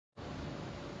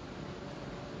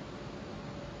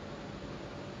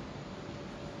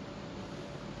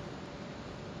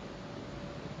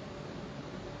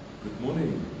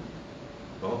Morning.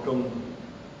 Welcome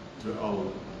to our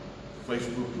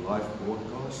Facebook live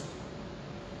broadcast.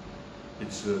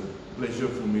 It's a pleasure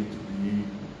for me to be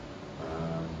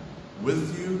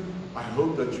with you. I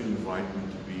hope that you invite me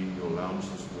to be in your lounge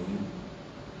this morning,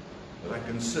 that I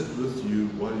can sit with you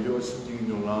while you're sitting in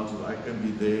your lounge, that I can be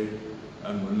there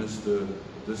and minister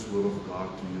this word of God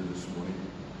to you this morning.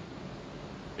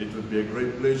 It would be a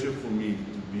great pleasure for me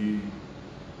to be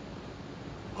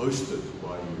hosted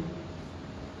by you.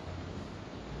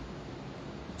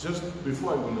 Just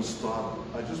before I'm going to start,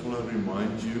 I just want to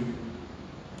remind you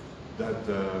that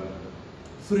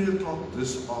 3 o'clock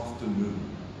this afternoon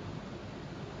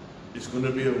is going to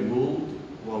be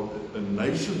a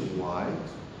nationwide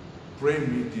prayer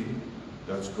meeting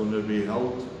that's going to be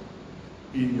held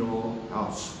in your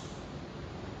house.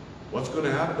 What's going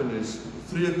to happen is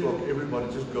 3 o'clock,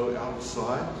 everybody just go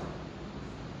outside.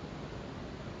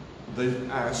 They've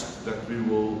asked that we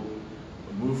will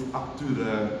move up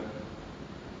to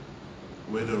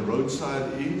where the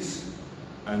roadside is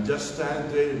and just stand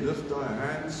there, lift our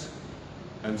hands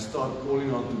and start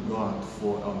calling out to God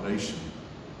for our nation,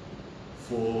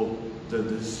 for the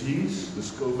disease,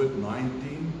 this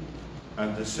COVID-19,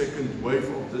 and the second wave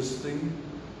of this thing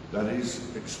that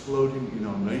is exploding in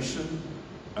our nation.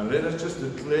 And let us just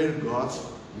declare God's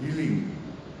healing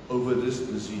over this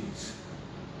disease.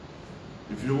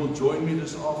 If you will join me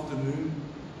this afternoon,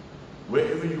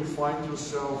 wherever you find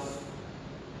yourself,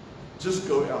 just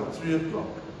go out 3 o'clock,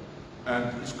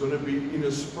 and it's going to be in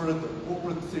a spirit, a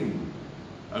corporate thing,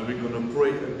 and we're going to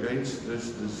pray against this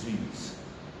disease,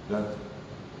 that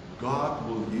God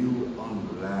will heal our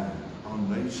land, our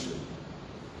nation.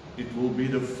 It will be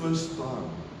the first time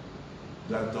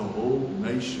that the whole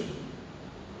nation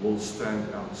will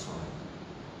stand outside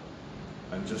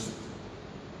and just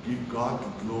give God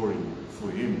the glory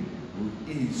for Him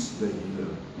who is the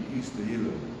healer. He is the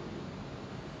healer.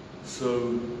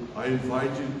 So I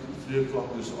invite you 3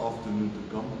 o'clock this afternoon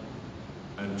to come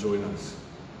and join us.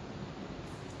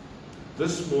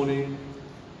 This morning,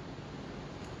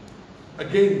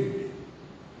 again,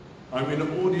 I'm in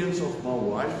the audience of my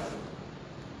wife,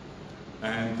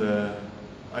 and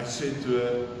I said to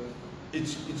her,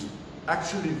 it's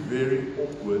actually very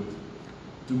awkward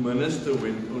to minister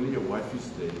when only your wife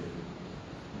is there,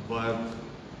 but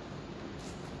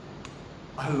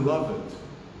I love it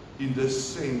in the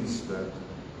sense that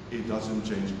it doesn't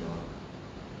change God.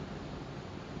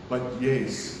 But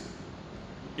yes,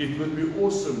 it would be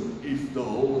awesome if the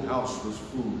whole house was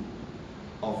full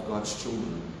of God's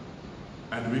children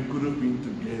and we could have been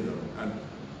together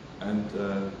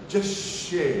and just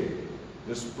share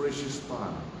this precious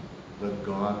time that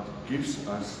God gives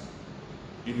us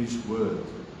in His Word.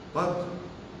 But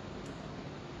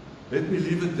let me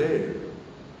leave it there.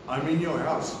 I'm in your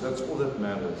house. That's all that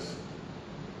matters.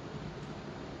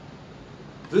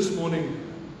 This morning,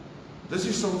 this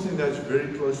is something that's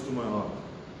very close to my heart.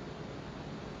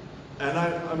 And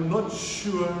I'm not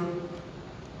sure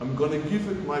I'm going to give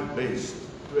it my best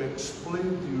to explain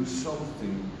to you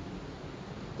something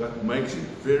that makes it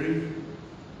very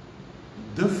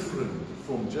different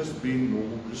from just being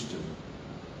normal Christian.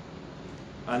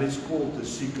 And it's called the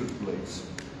secret place.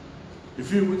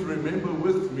 If you would remember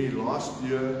with me last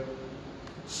year,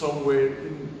 somewhere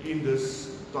in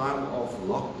this time of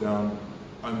lockdown,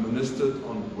 I ministered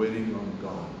on waiting on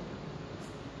God.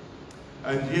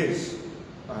 And yes,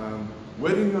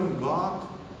 waiting on God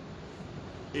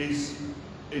is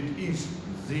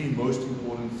the most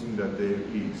important thing that there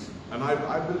is. And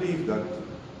I believe that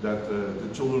the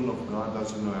children of God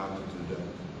doesn't know how to do that.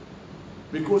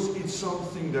 Because it's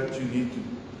something that you need to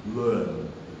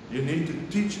learn. You need to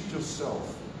teach it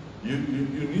yourself. You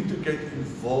need to get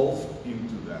involved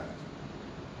into that.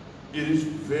 It is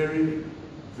very,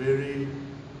 very,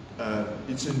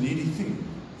 it's a needy thing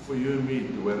for you and me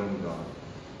to wait on God.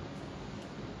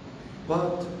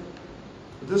 But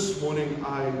this morning,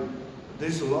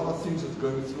 there's a lot of things that's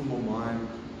going through my mind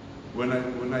when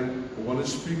I want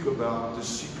to speak about the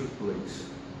secret place.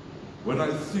 When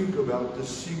I think about the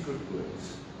secret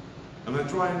place, and I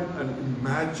try and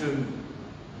imagine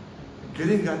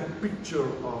getting that picture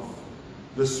of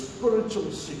the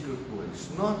spiritual secret place,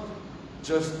 not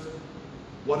just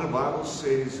what the Bible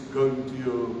says, going to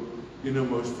your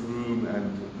innermost room,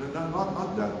 and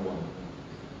not that one.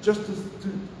 Just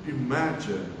to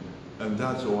imagine, and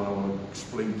that's what I want to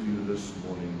explain to you this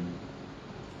morning.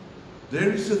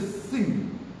 There is a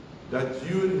thing that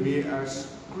you and me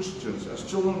as Christians, as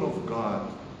children of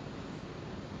God,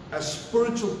 as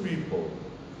spiritual people,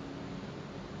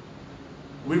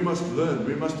 we must learn,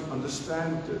 we must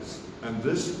understand this. And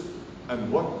this And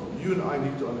what you and I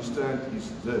need to understand is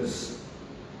this: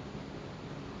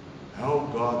 how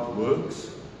God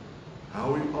works,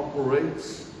 how He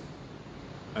operates,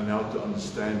 and how to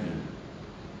understand Him.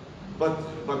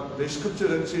 But there's scripture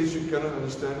that says you cannot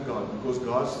understand God because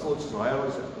God's thoughts is higher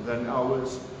than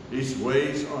ours. His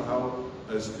ways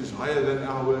is higher than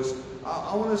ours.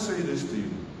 I want to say this to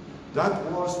you.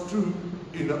 That was true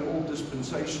in the Old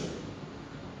Dispensation,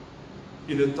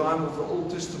 in the time of the Old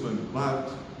Testament, but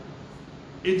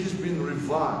it has been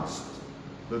revised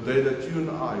the day that you and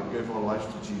I gave our lives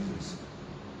to Jesus.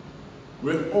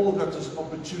 We all got this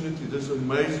opportunity, this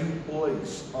amazing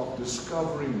place of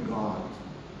discovering God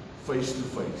face to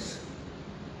face.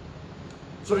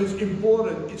 So it's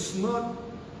important. It's not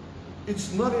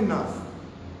enough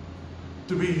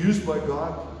to be used by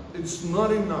God. It's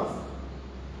not enough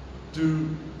to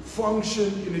function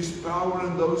in His power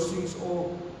and those things.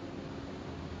 Or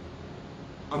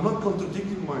I'm not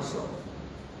contradicting myself,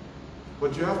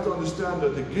 but you have to understand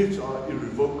that the gifts are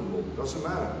irrevocable. Doesn't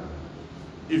matter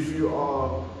if you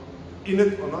are in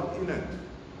it or not in it.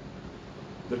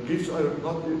 The gifts are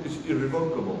not, it's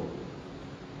irrevocable.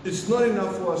 It's not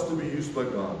enough for us to be used by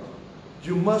God.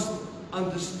 You must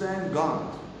understand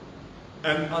God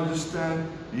and understand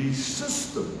His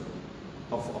system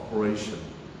of operation.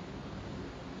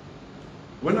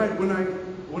 When I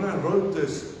wrote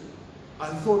this, I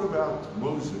thought about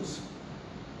Moses.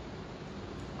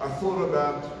 I thought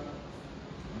about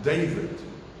David,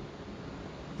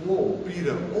 Paul,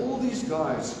 Peter, all these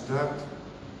guys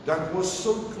that was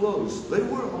so close. They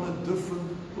were on a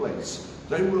different place.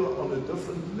 They were on a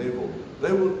different level.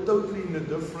 They were totally in a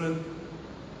different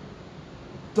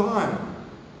time,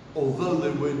 although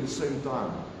they were in the same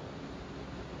time.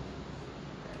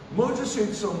 Moses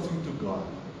said something to God.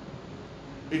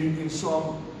 In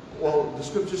Psalm, well, the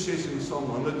scripture says in Psalm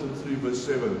 103 verse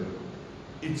 7,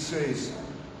 it says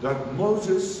that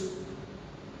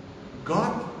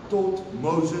God taught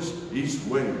Moses His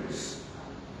ways,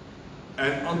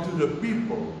 and unto the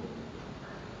people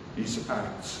His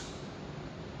acts.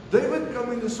 David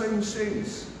come in the same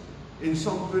sense in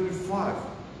Psalm 25,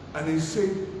 and he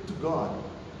said to God,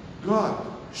 God,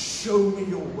 show me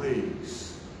your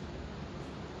ways.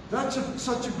 That's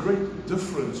such a great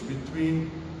difference between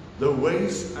the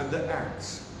ways and the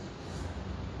acts.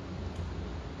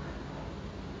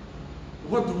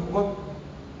 What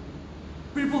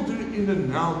people do in the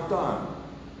now time,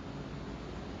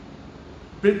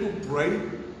 people pray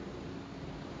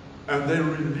and they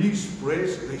release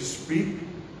prayers, they speak,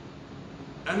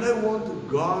 and they want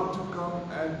God to come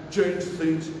and change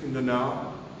things in the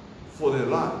now for their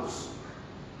lives.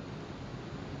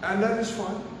 And that is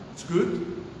fine, it's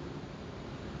good.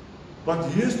 But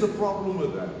here's the problem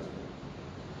with that.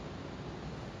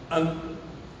 And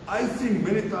I think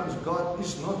many times God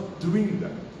is not doing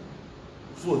that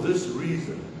for this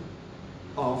reason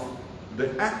of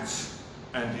the acts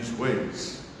and His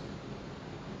ways.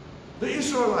 The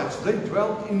Israelites, they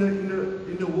dwelt in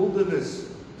the wilderness.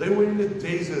 They were in the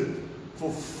desert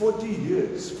for 40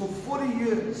 years. For 40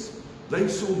 years, they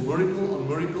saw miracle on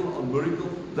miracle on miracle.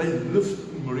 They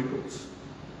lived in miracles.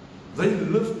 They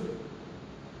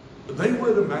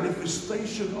were the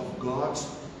manifestation of God's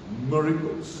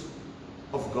miracles,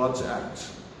 of God's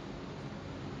acts.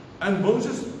 And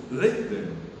Moses led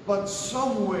them. But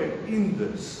somewhere in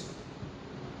this,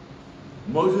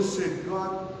 Moses said,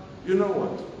 God, you know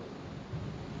what?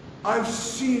 I've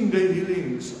seen the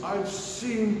healings. I've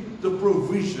seen the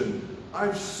provision.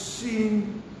 I've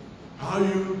seen how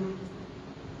you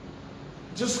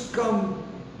just come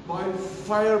by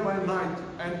fire by night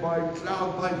and by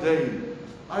cloud by day.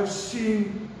 I've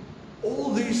seen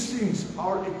all these things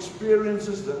are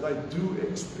experiences that I do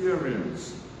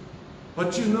experience.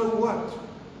 But you know what?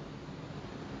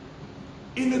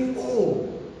 In it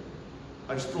all,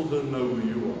 I still don't know who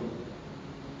you are.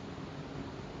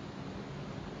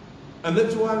 And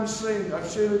that's why I'm saying, I've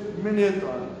said it many a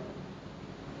time,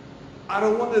 I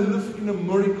don't want to live in the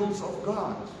miracles of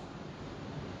God.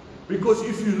 Because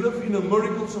if you live in the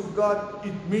miracles of God,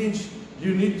 it means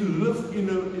you need to live in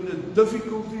the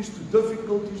difficulties,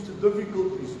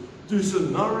 to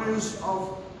scenarios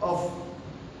of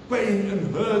pain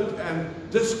and hurt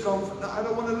and discomfort. No, I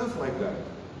don't want to live like that.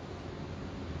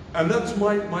 And that's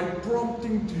my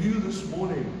prompting to you this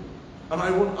morning. And I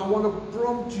want to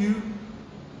prompt you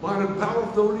by the power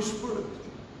of the Holy Spirit.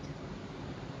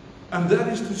 And that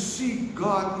is to seek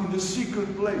God in the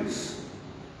secret place.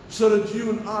 So that you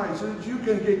and I, so that you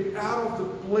can get out of the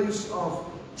place of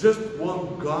just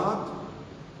want God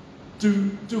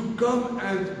to come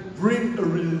and bring a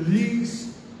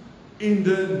release in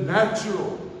the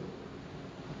natural.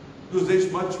 Because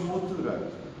there's much more to that.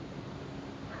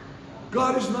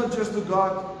 God is not just a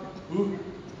God who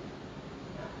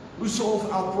solves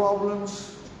our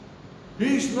problems.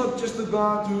 He's not just a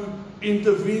God who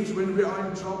intervenes when we are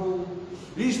in trouble.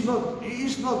 He's not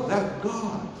that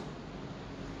God.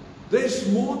 There's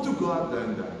more to God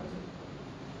than that.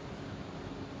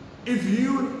 If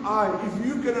you and I, if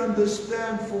you can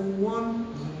understand for one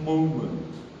moment,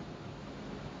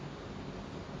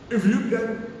 if you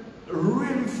can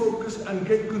really focus and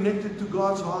get connected to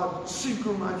God's heart,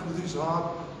 synchronized with His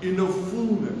heart in a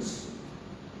fullness,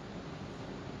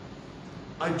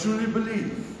 I truly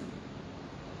believe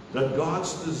that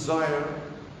God's desire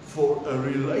for a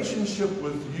relationship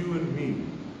with you and me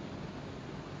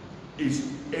is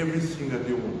everything that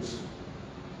He wants.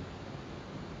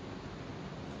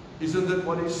 Isn't that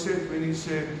what He said when He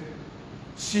said,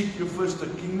 seek you first the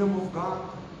kingdom of God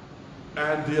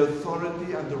and the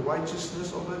authority and the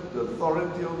righteousness of it, the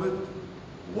authority of it?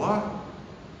 What?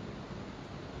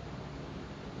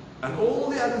 And all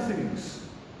the other things,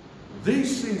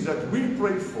 these things that we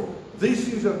pray for, these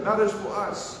things that matters for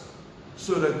us,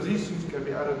 so that these things can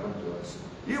be added unto us.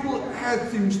 He will add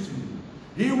things to you.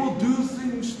 He will do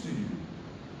things to you.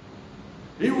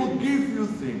 He will give you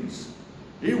things.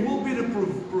 He will be the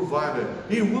provider.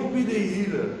 He will be the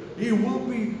healer. He will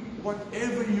be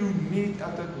whatever you need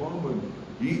at that moment.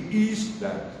 He is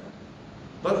that.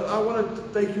 But I wanted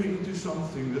to take you into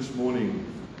something this morning.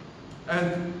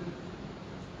 And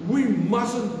we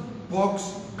mustn't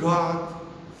box God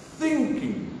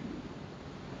thinking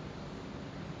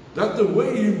that the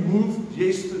way He moved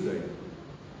yesterday,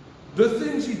 the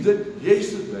things He did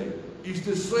yesterday, is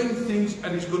the same things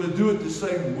and He's going to do it the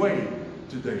same way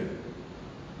today.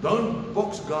 Don't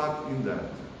box God in that.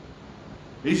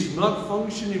 He's not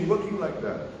functioning, working like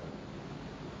that.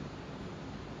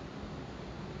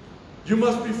 You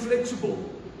must be flexible.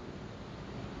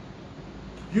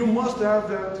 You must have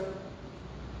that.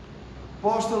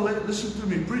 Pastor, listen to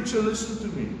me. Preacher, listen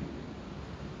to me.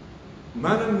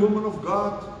 Man and woman of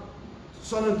God,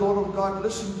 son and daughter of God,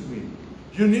 listen to me.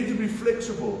 You need to be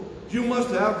flexible. You must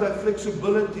have that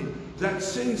flexibility, that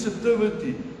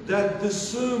sensitivity, that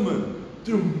discernment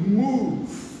to move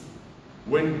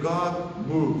when God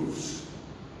moves.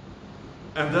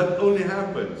 And that only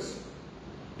happens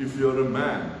if you're a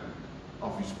man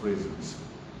of His presence.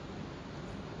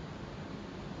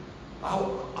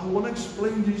 I want to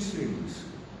explain these things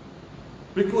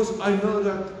because I know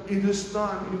that in this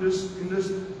time, in this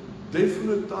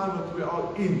definite time that we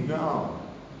are in now,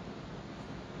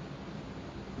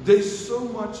 there's so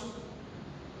much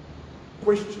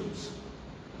questions.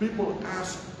 People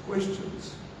ask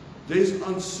questions. There's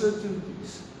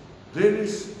uncertainties. There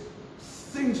is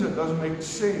things that doesn't make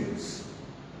sense.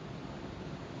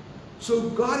 So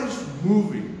God is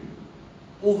moving.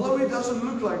 Although it doesn't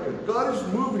look like it, God is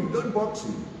moving. Don't box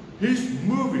Him. He's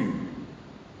moving.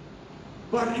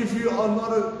 But if you are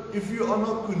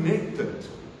not connected,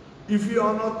 if you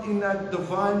are not in that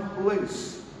divine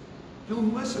place, you'll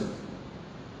miss it.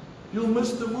 You'll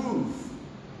miss the move.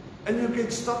 And you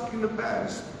get stuck in the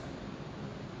past.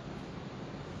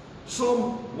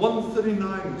 Psalm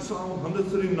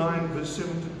 139, verse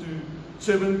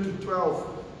 7 to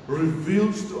 12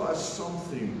 reveals to us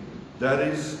something that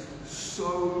is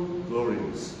so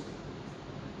glorious.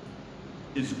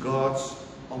 It's God's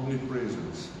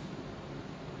omnipresence.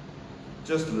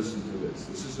 Just listen to this.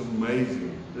 This is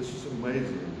amazing. This is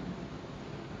amazing.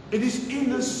 It is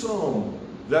in this psalm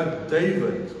that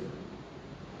David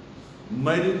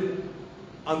made it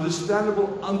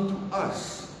understandable unto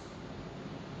us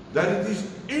that it is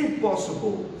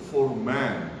impossible for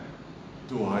man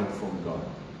to hide from God.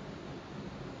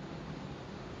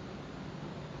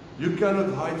 You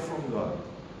cannot hide from God.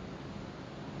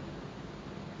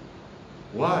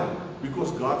 Why?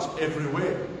 Because God's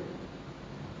everywhere.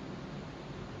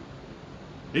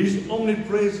 His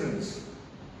omnipresence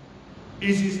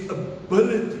is His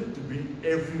ability to be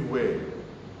everywhere.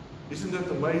 Isn't that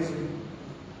amazing?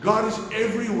 God is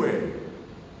everywhere.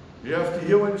 You have to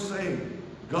hear what I'm saying.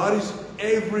 God is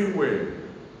everywhere.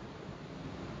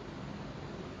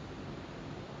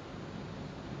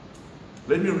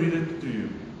 Let me read it to you.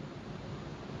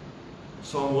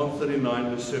 Psalm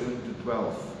 139, verse 7 to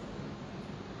 12.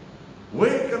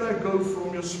 Where can I go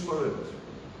from your spirit?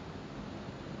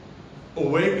 Or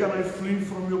where can I flee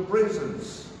from your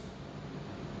presence?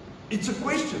 It's a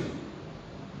question.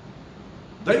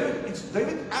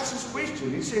 David asks this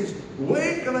question. He says,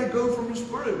 where can I go from your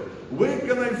spirit? Where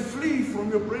can I flee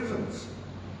from your presence?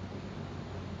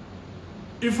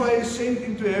 If I ascend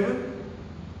into heaven,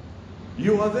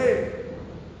 you are there.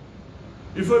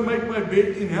 If I make my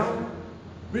bed in hell,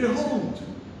 behold,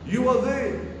 you are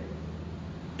there.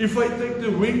 If I take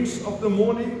the wings of the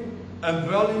morning and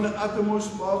dwell in the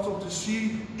uttermost parts of the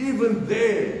sea, even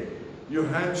there your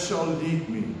hand shall lead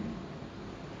me,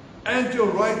 and your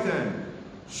right hand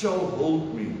shall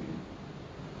hold me.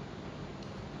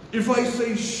 If I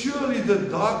say, surely the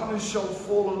darkness shall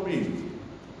fall on me,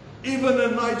 even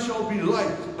the night shall be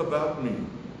light about me.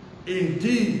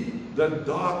 Indeed, the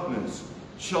darkness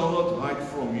shall not hide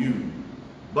from you,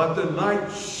 but the night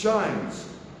shines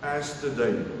as the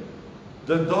day.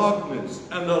 The darkness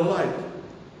and the light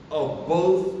are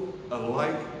both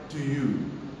alike to you.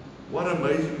 What an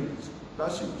amazing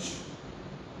passage.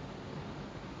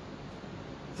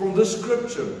 From the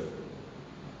scripture,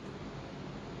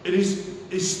 it is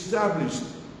established,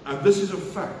 and this is a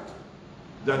fact,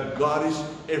 that God is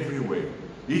everywhere.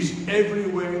 He's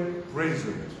everywhere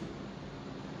present.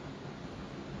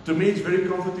 To me, it's very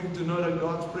comforting to know that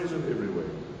God's present everywhere.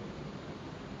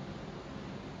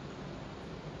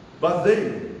 But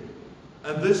then,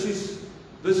 and this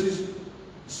is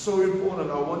so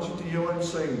important, I want you to hear what I'm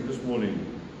saying this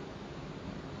morning.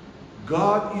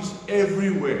 God is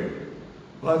everywhere,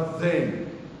 but then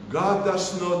God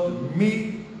does not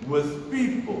meet with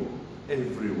people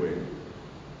everywhere.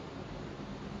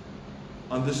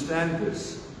 Understand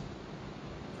this.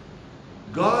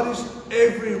 God is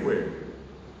everywhere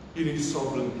in His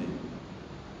sovereignty,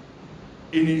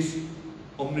 in His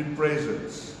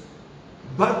omnipresence.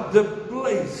 But the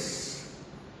place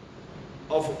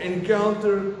of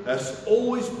encounter has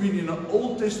always been in the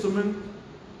Old Testament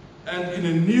and in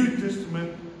the New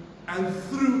Testament, and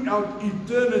throughout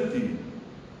eternity.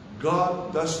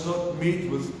 God does not meet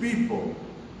with people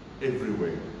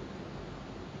everywhere.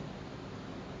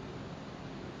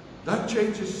 That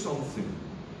changes something.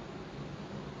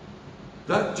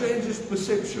 That changes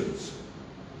perceptions.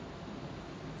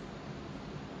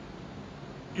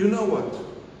 You know what?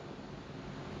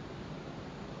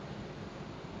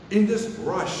 In this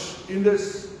rush, in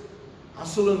this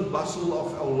hustle and bustle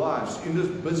of our lives, in this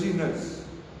busyness,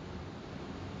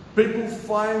 people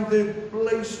find their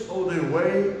place or their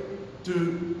way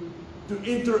to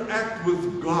interact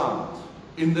with God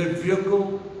in their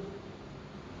vehicle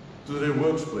to their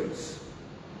workplace,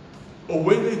 or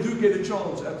when they do get a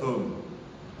chance at home,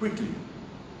 quickly.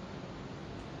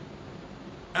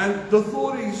 And the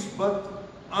thought is, but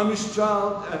I'm His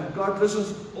child, and God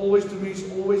listens always to me,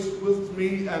 He's always with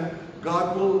me, and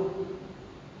God will.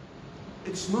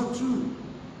 It's not true.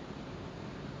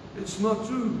 It's not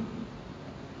true.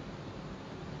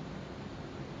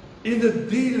 In the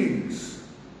dealings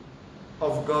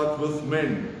of God with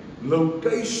men,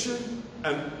 location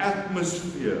and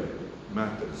atmosphere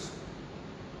matters.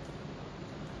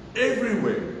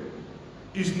 Everywhere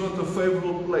is not a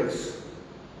favorable place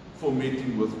for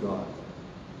meeting with God.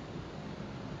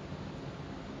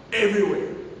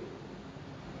 Everywhere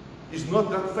is not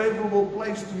that favorable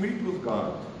place to meet with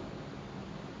God.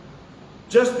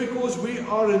 Just because we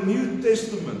are a New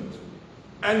Testament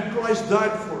and Christ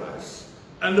died for us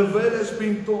and the veil has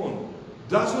been torn,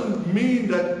 doesn't mean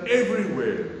that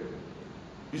everywhere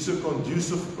is a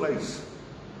conducive place.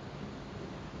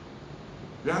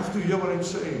 You have to hear what I'm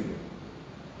saying.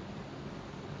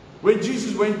 When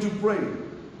Jesus went to pray,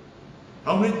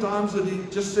 how many times did He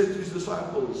just say to His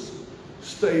disciples,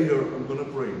 stay here, I'm going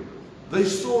to pray? They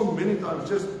saw Him many times,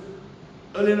 just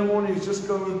early in the morning, just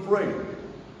go and pray.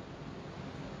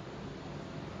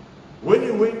 When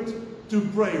He went to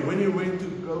pray, when He went to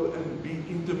go and be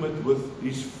intimate with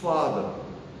His Father,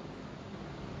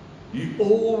 He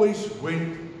always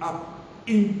went up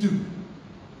into.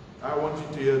 I want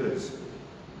you to hear this.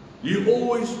 He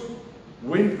always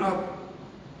went up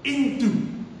into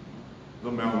the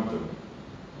mountain,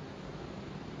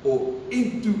 or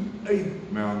into a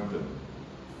mountain.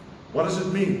 What does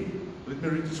it mean? Let me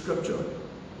read the scripture.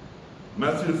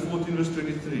 Matthew 14 verse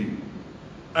 23.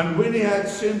 And when He had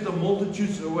sent the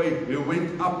multitudes away, He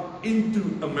went up into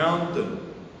a mountain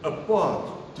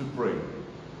apart to pray.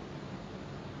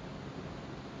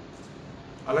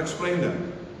 I'll explain that,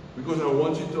 because I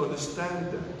want you to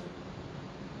understand that.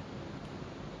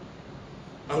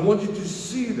 I want you to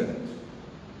see that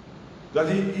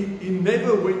he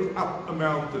never went up a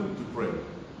mountain to pray.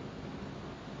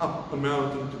 Up a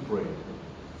mountain to pray.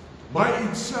 By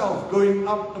itself, going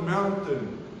up a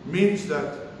mountain means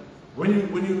that when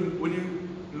you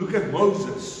look at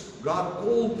Moses, God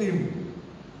called him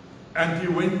and he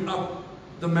went up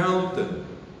the mountain.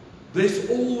 There's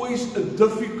always a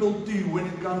difficulty when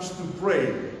it comes to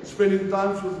pray, spending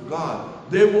time with God.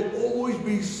 There will always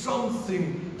be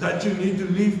something that you need to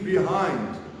leave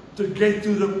behind to get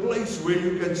to the place where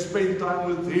you can spend time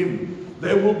with Him.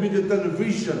 There will be the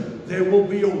television, there will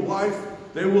be your wife,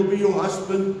 there will be your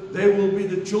husband, there will be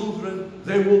the children,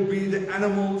 there will be the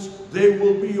animals, there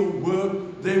will be your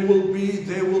work, there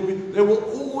will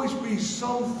always be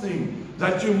something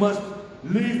that you must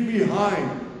leave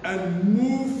behind and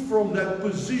move from that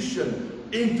position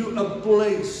into a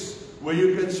place where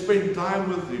you can spend time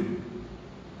with Him.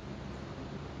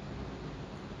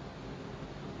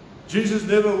 Jesus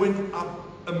never went up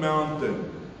a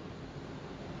mountain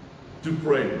to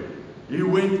pray. He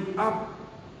went up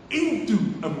into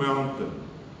a mountain.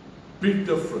 Big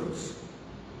difference.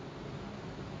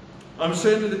 I'm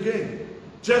saying it again.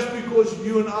 Just because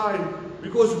you and I,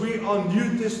 because we are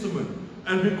New Testament,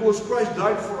 and because Christ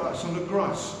died for us on the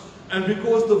cross, and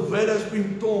because the veil has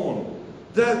been torn,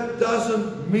 that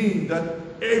doesn't mean that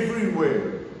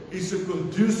everywhere is a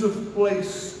conducive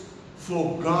place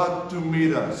for God to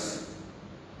meet us.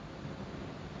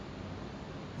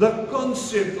 The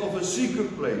concept of a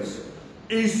secret place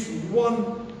is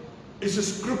a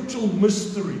scriptural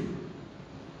mystery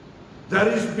that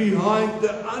is behind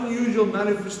the unusual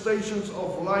manifestations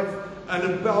of life and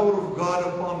the power of God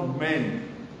upon men.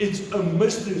 It's a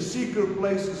mystery. Secret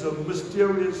place is a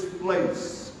mysterious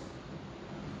place.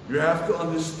 You have to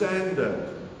understand that.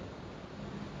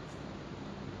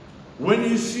 When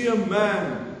you see a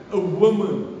man, a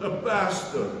woman, a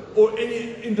pastor, or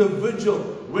any individual,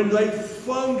 when they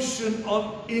function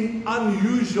in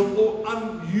unusual or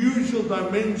unusual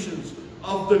dimensions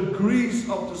of the grace,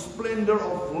 of the splendor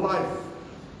of life,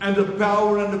 and the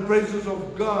power and the presence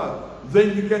of God,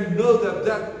 then you can know that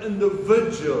that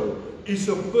individual is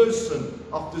a person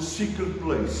of the secret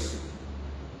place.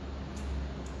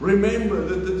 Remember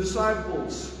that the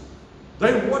disciples,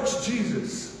 they watched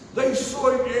Jesus. They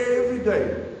saw Him every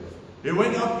day. He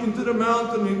went up into the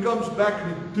mountain, and He comes back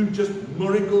and He do just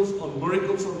miracles on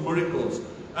miracles on miracles.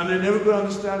 And they never could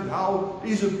understand how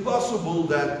is it possible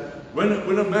that when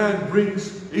a man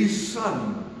brings his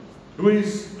son, who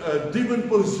is demon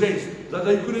possessed, that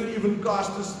they couldn't even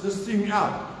cast this thing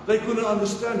out. They couldn't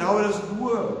understand how it does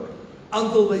work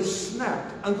until they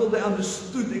snapped, until they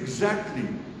understood exactly.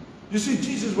 You see,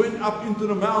 Jesus went up into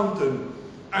the mountain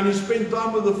and He spent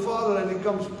time with the Father, and He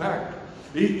comes back.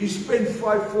 He spent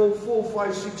 4,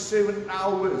 5, 6, 7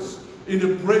 hours in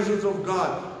the presence of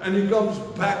God, and He comes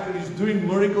back and He's doing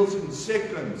miracles in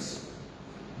seconds.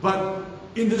 But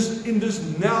in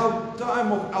this now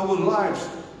time of our lives,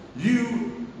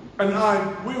 you and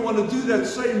I, we want to do that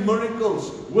same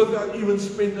miracles without even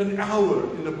spending an hour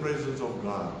in the presence of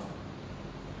God.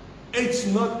 It's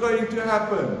not going to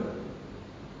happen.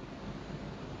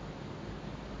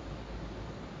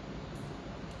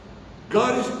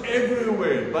 God is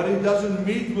everywhere, but He doesn't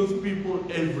meet with people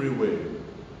everywhere.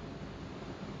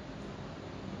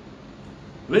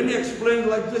 Let me explain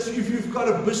like this. If you've got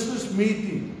a business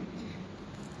meeting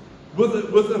with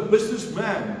a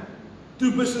businessman,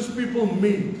 2 business people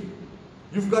meet.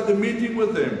 You've got a meeting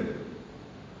with them.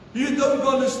 You don't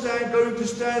going to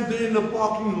stand there in the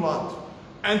parking lot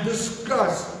and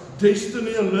discuss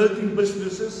destiny alerting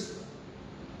businesses.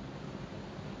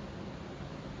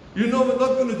 You know we're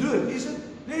not going to do it, is it?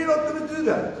 No, you're not going to do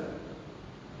that.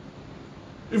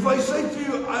 If I say to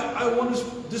you, I want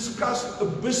to discuss a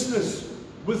business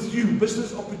with you,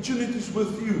 business opportunities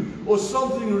with you, or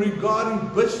something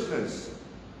regarding business,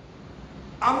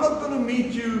 I'm not going to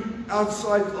meet you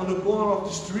outside on the corner of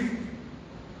the street.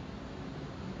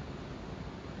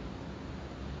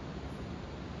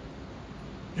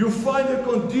 You find a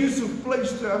conducive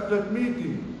place to have that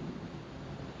meeting.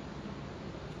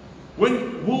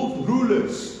 When world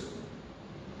rulers,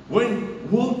 when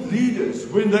world leaders,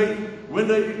 when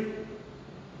they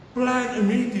plan a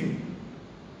meeting,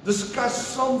 discuss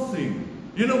something,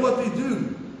 you know what they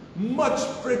do? Much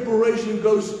preparation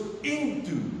goes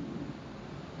into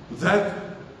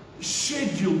that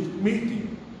scheduled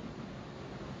meeting.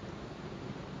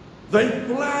 They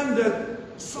plan that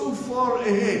so far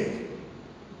ahead.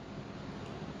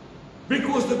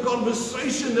 Because the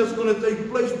conversation that's going to take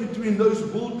place between those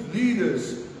world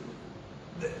leaders,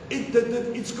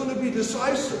 it's going to be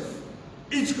decisive.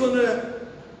 It's going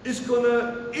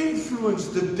to influence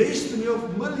the destiny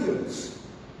of millions.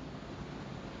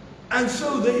 And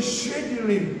so they're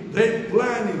scheduling, they're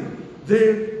planning,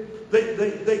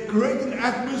 they create an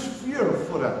atmosphere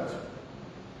for that.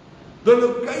 The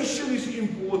location is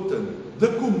important. The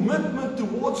commitment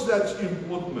towards that's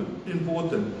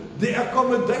important. The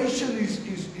accommodation is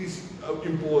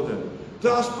important.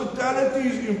 The hospitality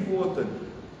is important.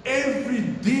 Every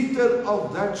detail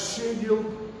of that scheduled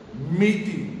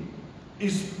meeting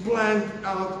is planned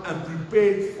out and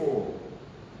prepared for.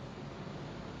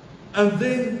 And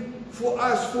then for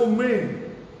us, for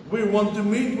men, we want to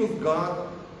meet with God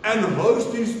and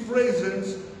host His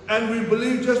presence, and we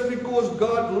believe just because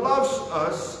God loves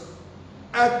us,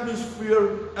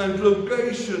 atmosphere and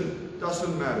location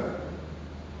doesn't matter.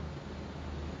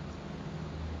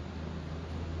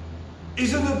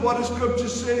 Isn't it what the scripture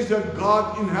says, that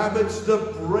God inhabits the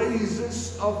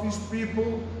praises of His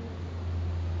people?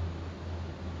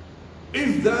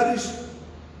 If that is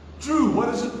true, what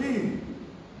does it mean?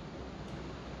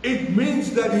 It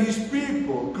means that His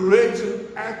people creates an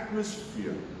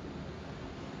atmosphere,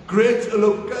 creates a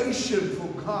location for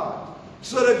God,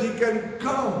 so that He can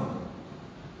come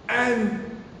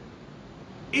and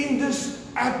in this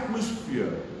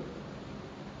atmosphere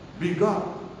be God.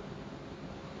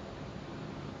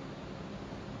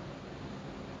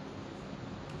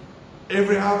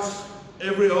 Every house,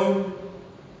 every home,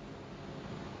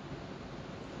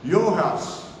 your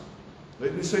house,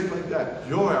 let me say it like that,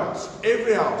 your house,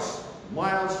 every house, my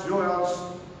house, your house,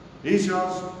 his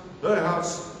house, her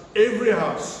house, every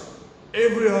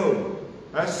home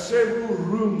has several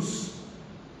rooms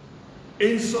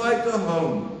inside the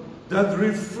home that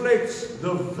reflects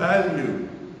the value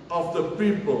of the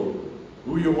people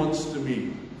who you want to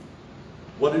meet.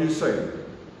 What do you say?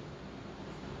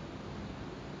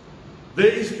 There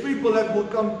is people that will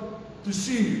come to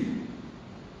see you,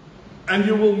 and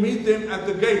you will meet them at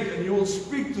the gate, and you will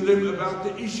speak to them about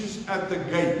the issues at the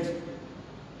gate.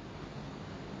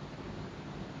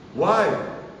 Why?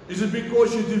 Is it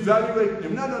because you devaluate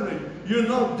them? No. You're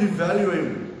not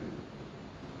devaluing them.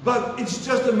 But it's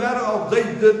just a matter of they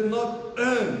did not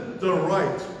earn the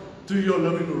right to your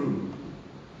living room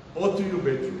or to your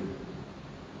bedroom.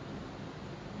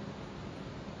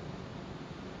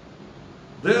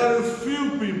 There are a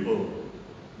few people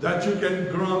that you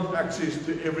can grant access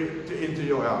to enter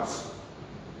your house.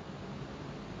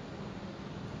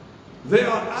 There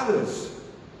are others.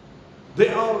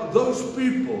 There are those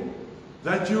people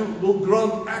that you will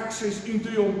grant access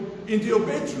into your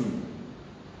bedroom,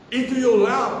 into your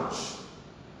lounge,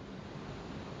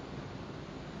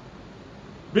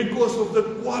 because of the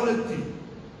quality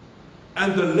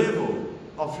and the level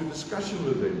of your discussion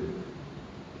with them.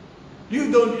 You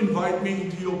don't invite me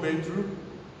into your bedroom.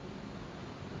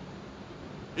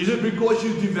 Is it because you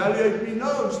devaluate me?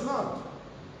 No, it's not.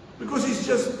 Because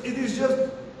it is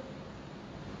just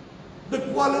the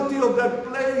quality of that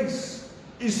place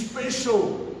is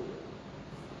special.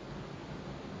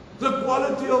 The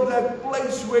quality of that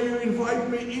place where you invite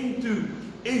me into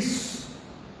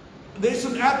there's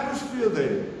an atmosphere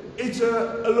there. It's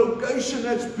a location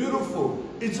that's beautiful.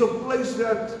 It's a place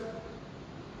that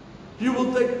you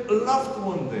will take a loved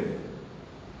one there.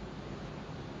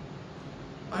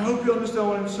 I hope you understand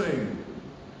what I'm saying.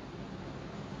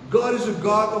 God is a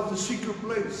God of the secret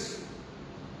place.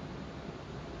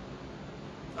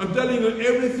 I'm telling you,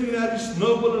 everything that is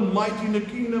noble and mighty in the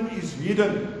kingdom is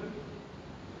hidden.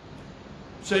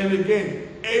 Saying it again,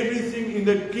 everything in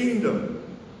the kingdom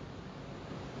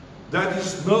that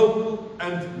is noble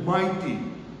and mighty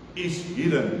is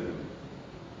hidden.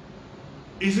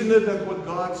 Isn't it that what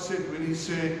God said when He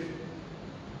said,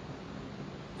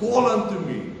 call unto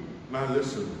me? Now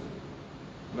listen.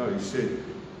 No, He said,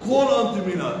 call unto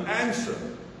me now, answer.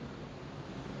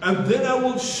 And then I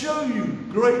will show you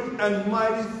great and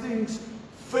mighty things,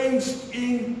 fenced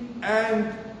in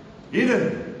and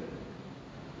hidden.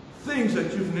 Things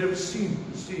that you've never seen,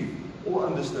 perceived, or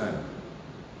understand.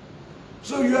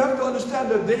 So you have to understand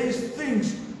that there is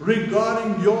things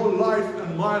regarding your life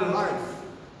and my life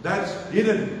that's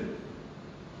hidden.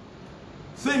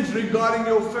 Things regarding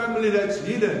your family that's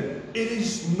hidden. It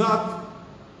is not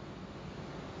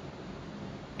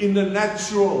in the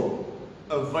natural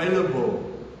available.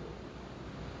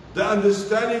 The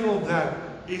understanding of that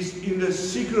is in the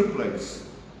secret place.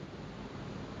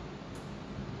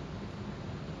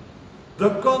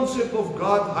 The concept of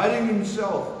God hiding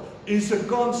Himself is a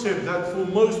concept that for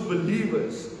most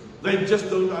believers, they just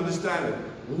don't understand it.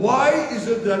 Why is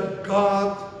it that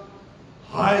God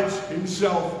hides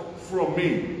Himself from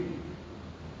me?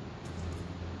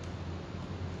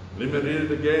 Let me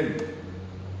read it again.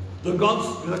 The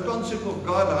concept of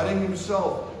God hiding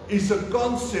Himself is a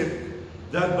concept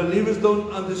that believers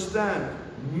don't understand.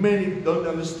 Many don't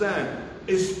understand.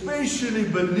 Especially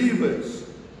believers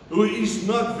who is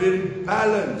not very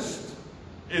balanced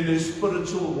in their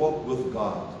spiritual walk with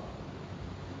God.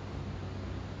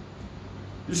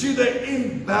 You see, the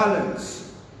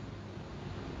imbalance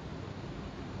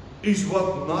is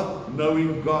what not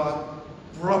knowing God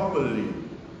properly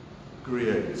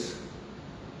creates.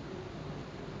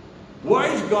 Why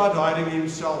is God hiding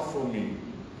Himself from me?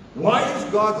 Why is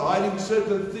God hiding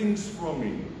certain things from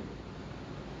me?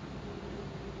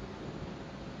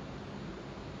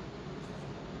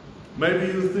 Maybe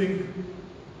you think,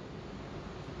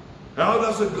 how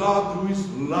does a God who is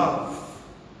love,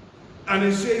 and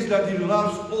He says that He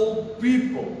loves all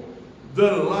people,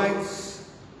 delights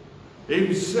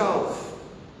Himself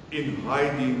in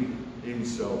hiding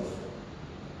Himself?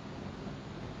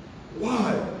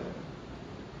 Why?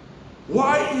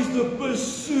 Why is the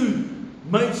pursuit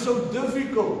made so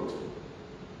difficult?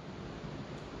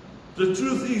 The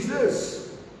truth is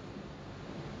this: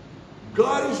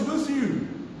 God is with you.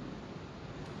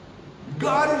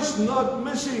 God is not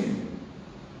missing.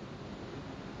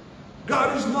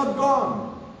 God is not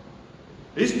gone.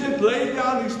 He's not laid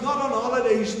down. He's not on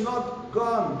holiday. He's not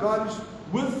gone. God is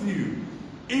with you.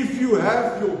 If you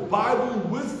have your Bible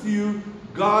with you,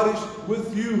 God is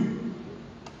with you.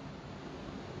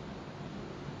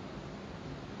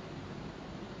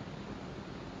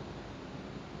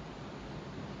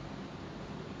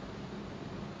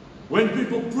 When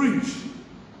people preach,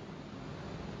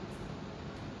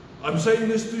 I'm saying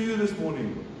this to you this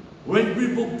morning. When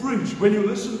people preach, when you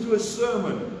listen to a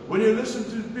sermon, when you listen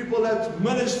to people that's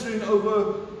ministering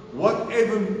over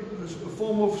whatever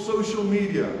form of social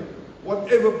media,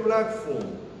 whatever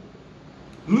platform,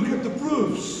 look at the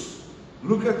proofs.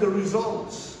 Look at the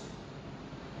results.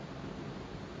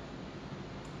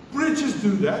 Preachers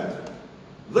do that.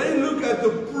 They look at the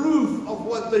proof of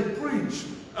what they preach,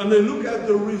 and they look at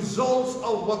the results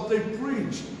of what they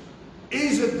preach.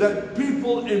 Is it that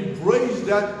people embrace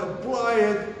that, apply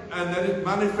it, and that it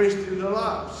manifests in their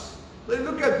lives? They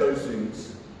look at those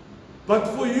things. But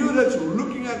for you that's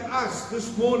looking at us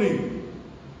this morning,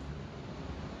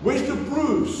 where's the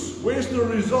proofs? Where's the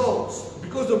results?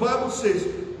 Because the Bible says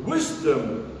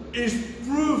wisdom is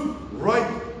proved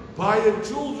right by her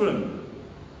children.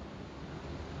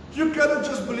 You cannot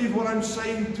just believe what I'm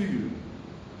saying to you.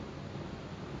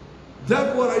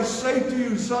 That what I say to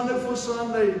you Sunday for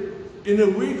Sunday, in a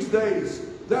week's days,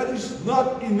 that is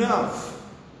not enough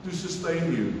to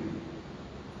sustain you.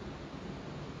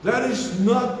 That is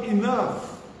not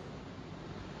enough.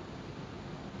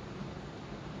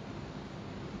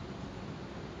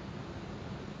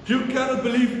 You cannot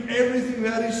believe everything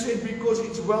that is said because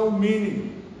it's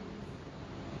well-meaning.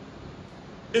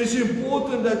 It's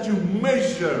important that you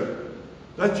measure,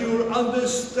 that you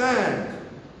understand,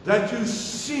 that you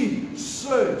seek,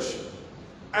 search,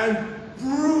 and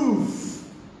prove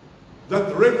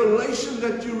that revelation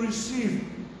that you receive.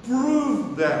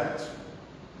 Prove that,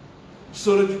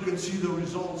 so that you can see the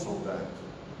results of that.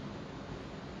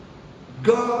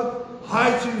 God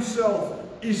hides Himself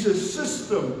is a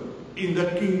system in the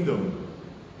kingdom.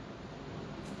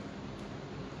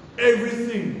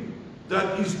 Everything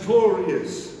that is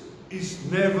glorious is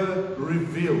never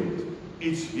revealed.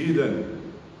 It's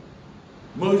hidden.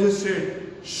 Moses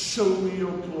said, show me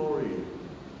your glory.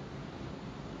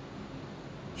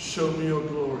 Show me your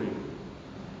glory.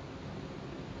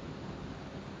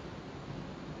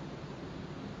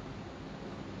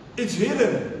 It's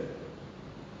hidden.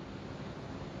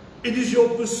 It is your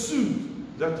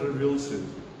pursuit that reveals it.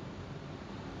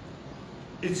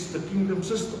 It's the kingdom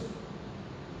system.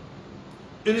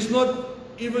 It is not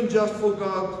even just for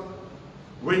God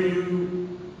when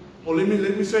you, or let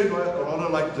me say it rather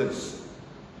like this.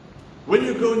 When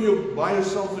you go and you buy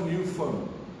yourself a new phone,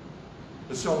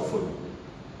 a cell phone,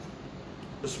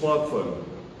 a smartphone,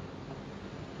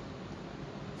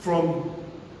 from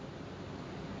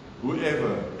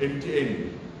whoever,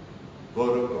 MTN,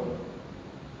 Vodacom.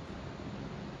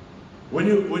 When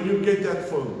you get that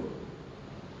phone,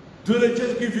 do they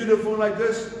just give you the phone like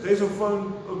this? There's a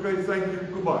phone, okay, thank you,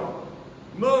 goodbye.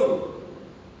 No.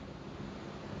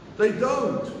 They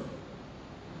don't.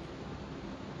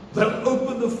 They'll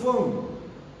open the phone,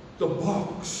 the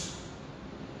box,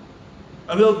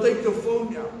 and they'll take the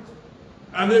phone out,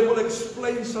 and they will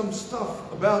explain some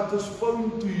stuff about this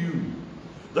phone to you.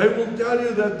 They will tell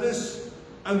you that this,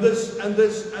 and this, and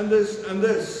this, and this, and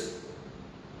this.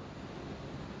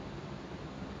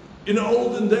 In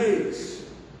olden days,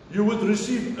 you would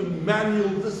receive a manual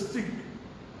this thick.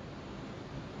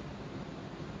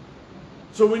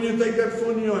 So when you take that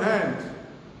phone in your hand,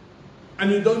 and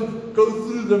you don't go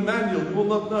through the manual, you will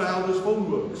not know how this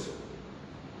phone works.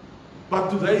 But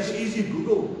today it's easy,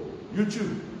 Google,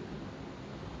 YouTube.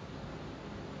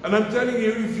 And I'm telling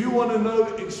you, if you want to know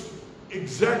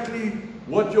exactly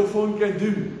what your phone can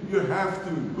do, you have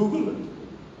to Google it.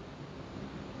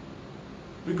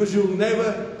 Because you'll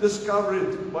never discover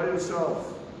it by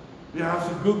yourself. You have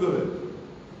to Google it.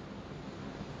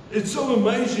 It's so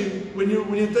amazing when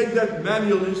you take that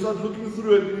manual and you start looking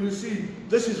through it and you see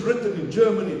this is written in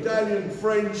German, Italian,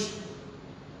 French,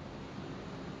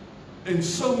 in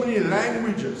so many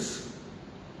languages.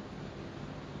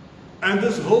 And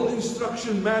this whole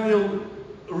instruction manual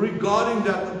regarding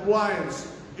that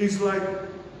appliance is like,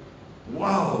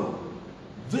 wow,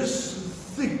 this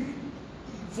thick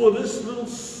for this little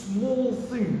small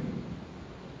thing.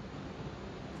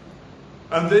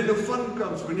 And then the fun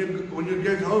comes when you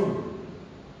get home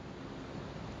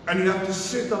and you have to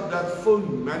set up that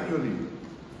phone manually.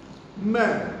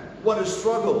 Man, what a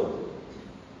struggle.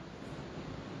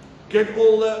 Get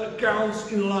all the accounts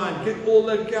in line, get all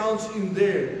the accounts in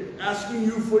there, asking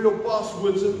you for your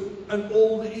passwords and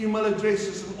all the email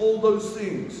addresses and all those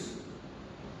things.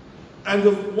 And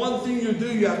the one thing you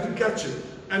do, you have to catch it.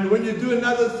 And when you do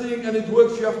another thing and it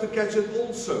works, you have to catch it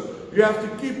also. You have to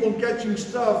keep on catching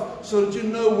stuff so that you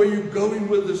know where you're going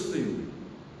with this thing.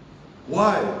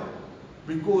 Why?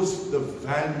 Because the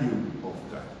value of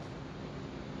that.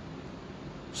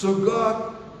 So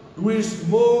God, who is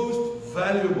most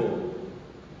valuable,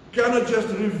 cannot just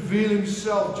reveal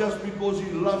himself just because he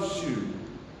loves you.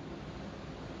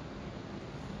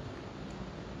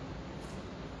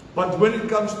 But when it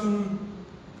comes to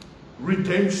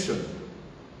redemption,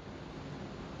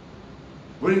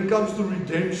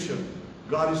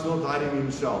 God is not hiding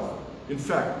himself. In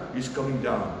fact, he's coming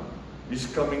down. He's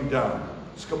coming down.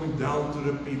 He's coming down to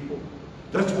the people.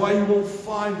 That's why you will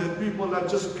find that people that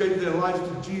just gave their lives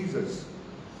to Jesus,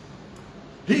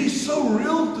 he's so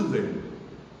real to them.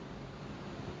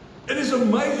 It is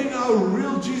amazing how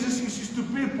real Jesus is to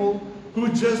people who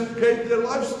just gave their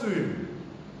lives to him.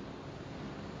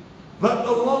 But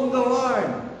along the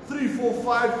line, 3, 4,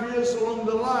 5 years along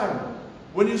the line,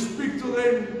 when you speak to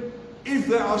them, if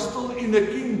they are still in the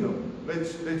kingdom,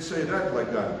 let's say that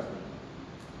like that.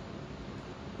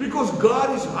 Because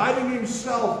God is hiding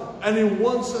himself and he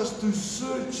wants us to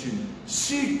search him,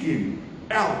 seek him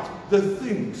out, the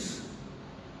things.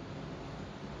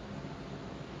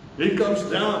 He comes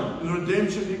down, in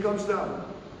redemption he comes down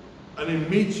and he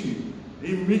meets you.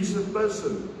 He meets the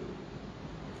person.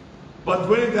 But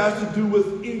when it has to do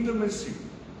with intimacy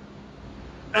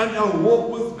and a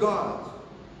walk with God,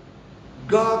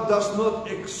 God does not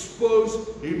expose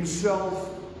himself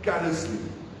callously.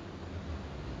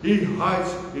 He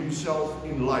hides himself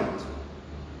in light.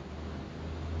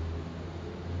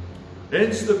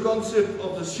 Hence the concept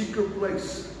of the secret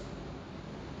place.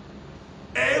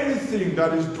 Everything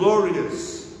that is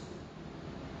glorious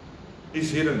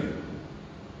is hidden.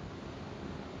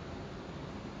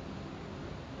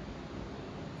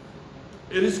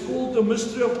 It is called the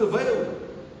mystery of the veil.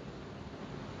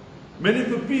 Many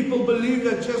people believe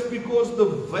that just because the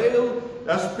veil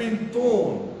has been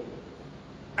torn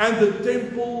and the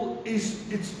temple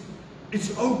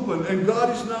it's open and God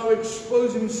is now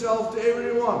exposing himself to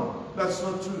everyone. That's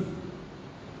not true.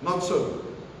 Not so.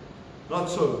 Not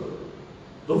so.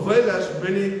 The veil has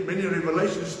many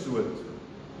revelations to it.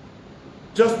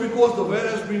 Just because the veil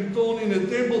has been torn in the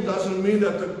temple doesn't mean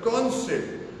that the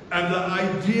concept and the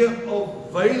idea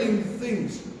of veiling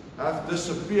things have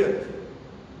disappeared.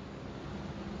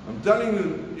 I'm telling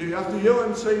you, you have to hear what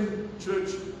I'm saying,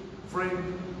 church,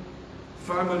 friend,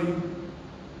 family.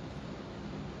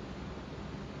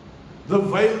 The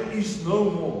veil is no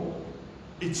more.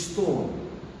 It's torn.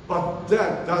 But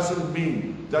that doesn't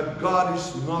mean that God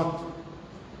is not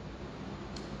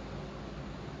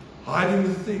hiding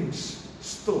the things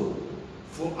still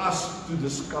for us to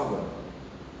discover.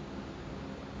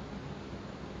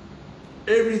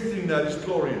 Everything that is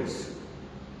glorious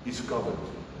is covered.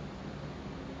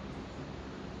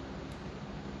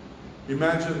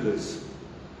 Imagine this.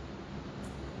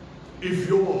 If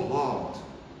your heart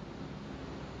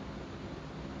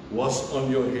was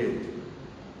on your head,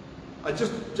 I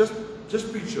just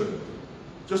picture it.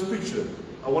 Just picture it.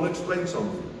 I want to explain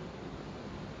something.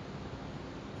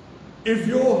 If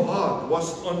your heart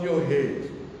was on your head,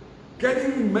 can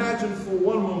you imagine for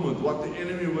one moment what the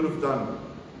enemy would have done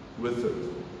with it?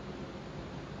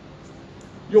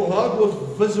 Your heart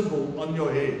was visible on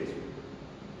your head.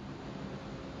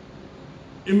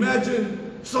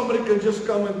 Imagine somebody can just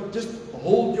come and just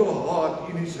hold your heart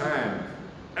in his hand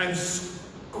and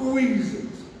squeeze it.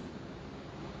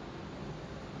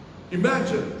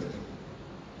 Imagine.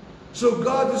 So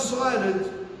God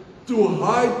decided to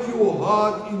hide your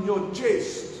heart in your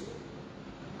chest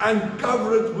and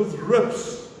cover it with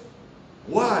ribs.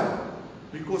 Why?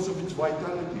 Because of its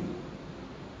vitality.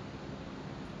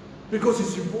 Because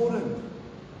it's important.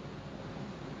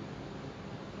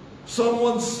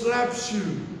 Someone slaps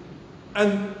you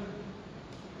and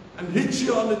hits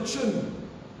you on the chin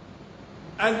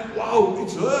And wow,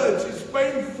 it hurts, it's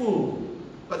painful,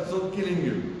 but it's not killing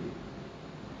you.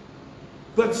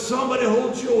 But somebody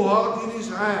holds your heart in his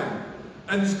hand,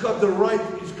 and he's got the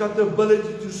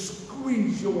ability to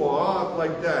squeeze your heart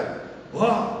like that.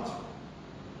 What?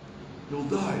 You'll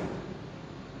die.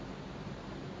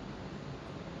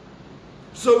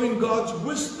 So in God's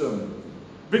wisdom,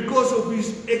 because of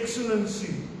His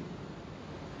excellency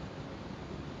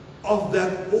of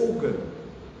that organ,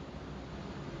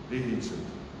 He hides it.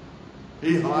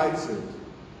 He hides it.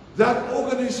 That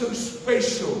organ is so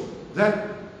special that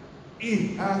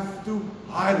He has to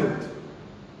hide it.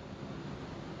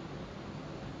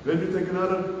 Let me take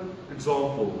another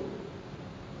example.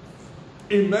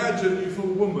 Imagine if a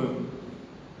woman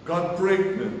got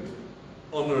pregnant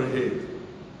on her head.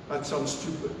 That sounds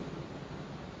stupid.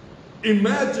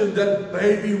 Imagine that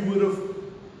baby would have,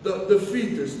 the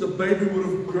fetus, the baby would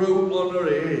have grown on her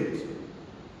head.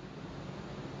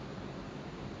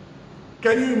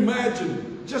 Can you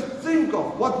imagine? Just think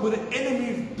of what would the enemy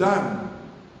have done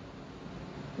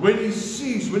when he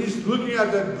sees, when he's looking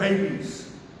at their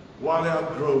babies while they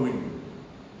are growing.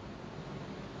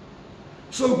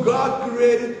 So God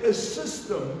created a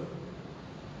system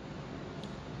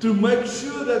to make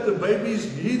sure that the baby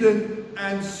is hidden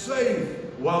and safe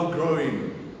while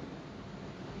growing.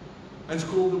 And it's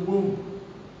called the womb.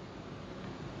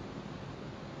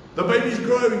 The baby's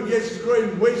growing. Yes, it's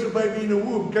growing. Where's the baby in the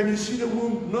womb? Can you see the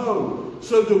womb? No.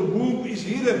 So the womb is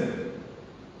hidden.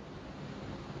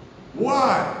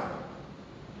 Why?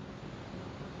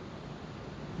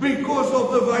 Because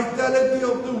of the vitality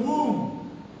of the womb.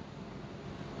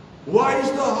 Why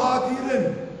is the heart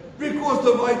hidden? Because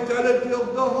the vitality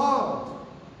of the heart.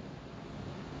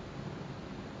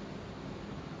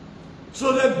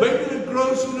 So that baby that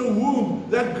grows in the womb,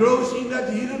 that grows in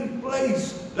that hidden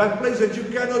place, that place that you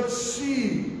cannot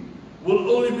see,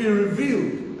 will only be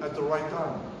revealed at the right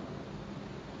time.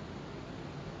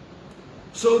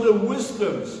 So the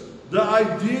wisdoms, the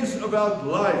ideas about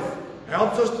life,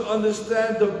 helps us to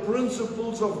understand the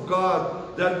principles of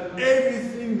God, that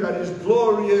everything that is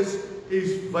glorious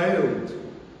is veiled.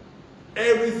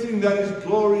 Everything that is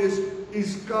glorious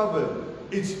is covered.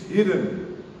 It's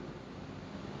hidden.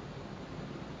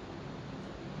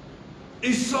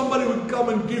 If somebody would come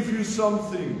and give you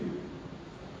something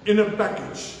in a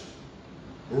package,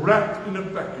 wrapped in a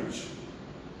package,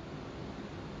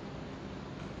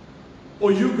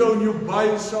 or you go and you buy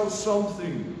yourself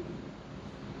something,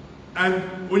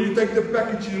 and when you take the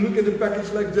package, you look at the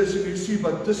package like this and you see,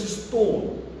 but this is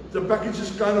torn. The package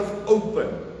is kind of open.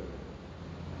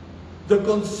 The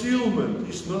concealment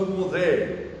is no more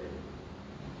there.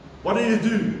 What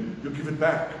do? You give it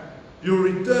back. You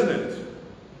return it.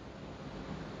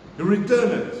 You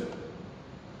return it.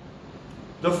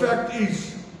 The fact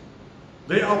is,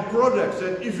 there are products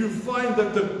that if you find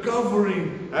that the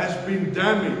covering has been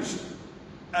damaged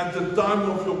at the time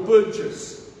of your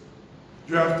purchase,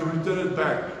 you have to return it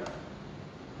back.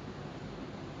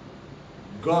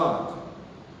 God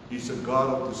is a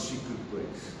God of the secret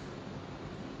place.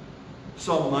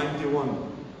 Psalm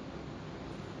 91,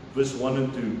 verse 1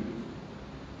 and 2.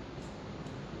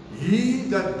 He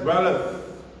that dwelleth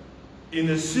in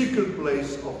the secret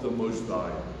place of the Most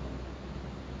High.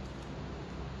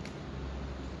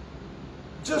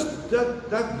 Just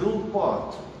that little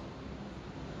part.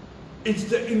 It's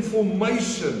the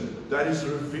information that is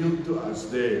revealed to us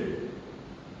there.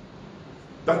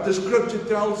 But the scripture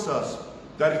tells us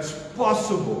that it's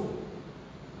possible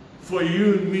for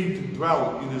you and me to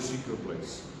dwell in a secret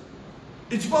place.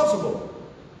 It's possible.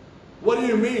 What do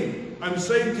you mean? I'm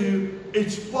saying to you,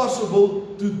 it's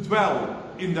possible to dwell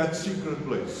in that secret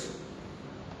place.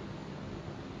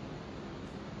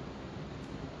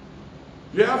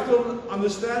 You have to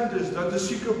understand this, that the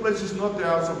secret place is not the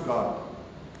house of God.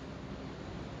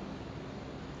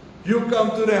 You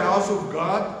come to the house of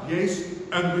God, yes,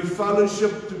 and we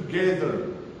fellowship together.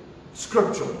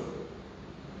 Scriptural.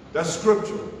 That's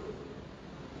scriptural.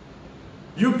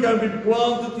 You can be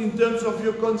planted in terms of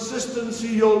your consistency,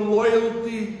 your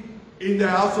loyalty in the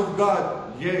house of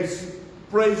God. Yes,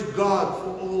 praise God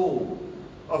for all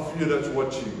of you that's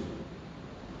watching.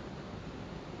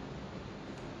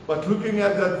 But looking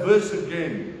at that verse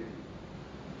again,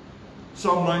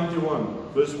 Psalm 91,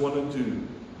 verse 1 and 2.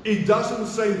 It doesn't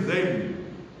say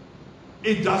them.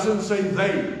 It doesn't say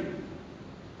they.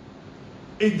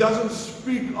 It doesn't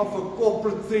speak of a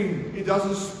corporate thing. It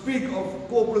doesn't speak of a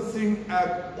corporate thing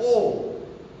at all.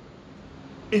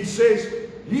 It says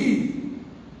he,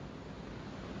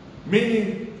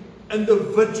 meaning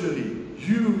individually,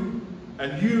 you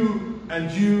and you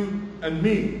and you and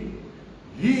me.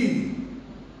 He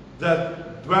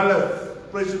that dwelleth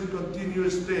present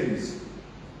continuous tense.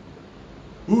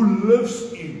 Who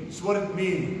lives in, is what it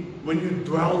means when you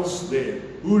dwells there.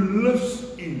 Who lives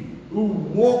in, who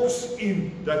walks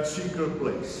in that secret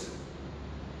place.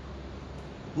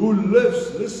 Who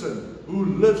lives, listen, who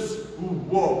lives, who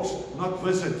walks, not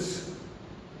visits.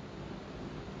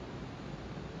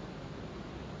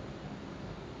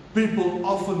 People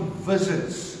often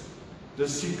visits the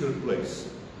secret place,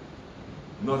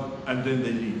 and then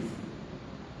they leave.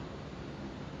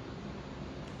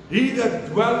 He that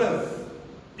dwelleth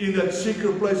in that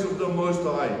secret place of the Most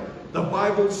High, the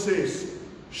Bible says,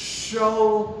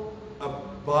 shall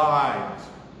abide.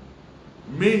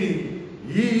 Meaning,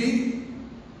 he,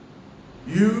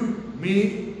 you,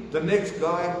 me, the next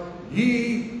guy,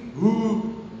 he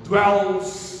who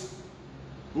dwells,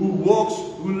 who walks,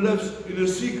 who lives in a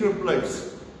secret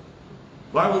place.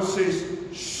 Bible says,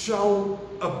 shall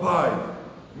abide.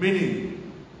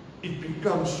 Meaning, it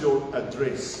becomes your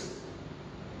address.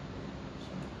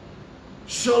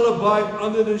 Shall abide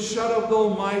under the shadow of the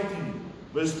Almighty.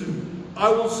 Verse 2. I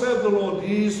will serve the Lord.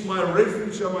 He is my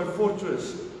refuge and my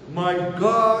fortress. My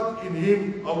God, in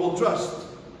him I will trust.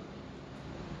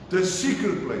 The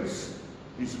secret place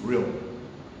is real.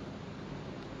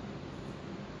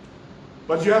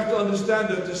 But you have to understand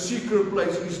that the secret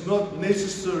place is not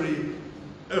necessarily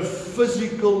a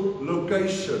physical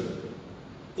location.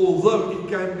 Although it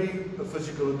can be a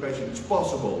physical location. It's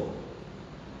possible.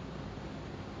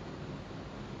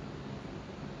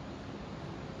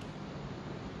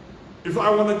 If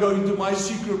I want to go into my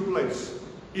secret place,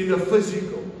 in a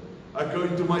physical, I go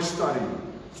into my study.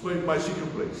 It's my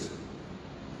secret place.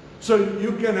 So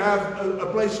you can have a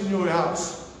place in your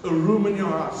house, a room in your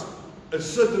house, a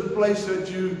certain place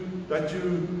that you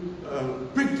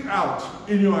picked out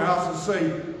in your house and say,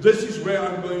 this is where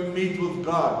I'm going to meet with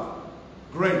God.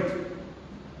 Great.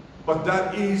 But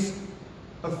that is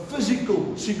a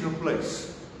physical secret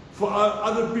place. For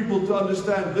other people to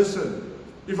understand, listen,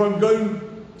 if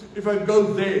I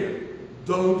go there,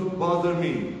 don't bother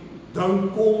me.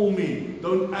 Don't call me.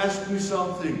 Don't ask me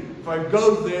something. If I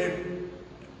go there,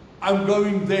 I'm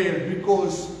going there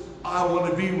because I want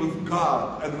to be with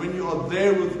God. And when you are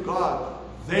there with God,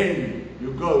 then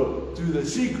you go to the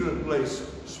secret place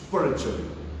spiritually.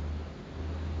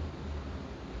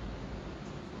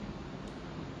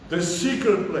 The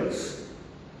secret place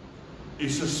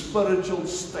is a spiritual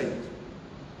state.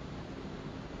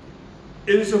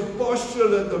 It is a posture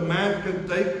that the man can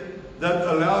take that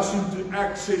allows him to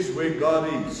access where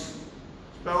God is.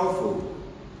 It's powerful.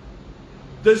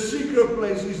 The secret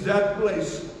place is that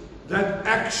place, that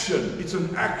action. It's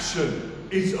an action.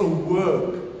 It's a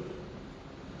work.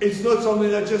 It's not something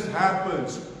that just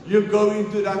happens. You go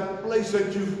into that place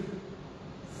that you've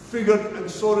figured and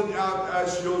sorted out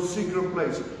as your secret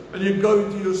place. And you go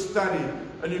into your study.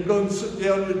 And you go and sit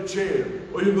there on your chair.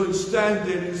 Or you go and stand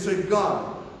there and you say,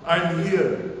 God, I'm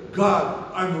here.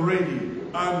 God, I'm ready.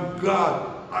 I'm God.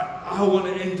 I want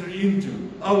to enter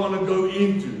into. I want to go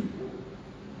into.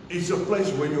 It's a place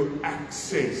where you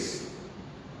access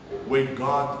where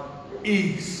God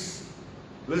is.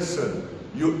 Listen,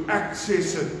 you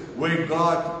access it where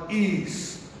God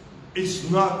is. It's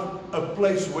not a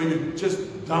place where you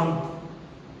just dump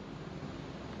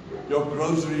your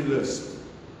grocery list.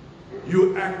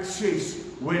 You access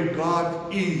where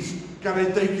God is. Can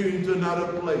I take you into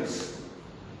another place?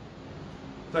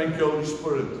 Thank you, Holy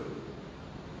Spirit.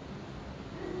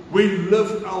 We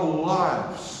live our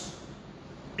lives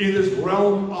in this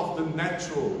realm of the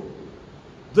natural.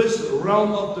 This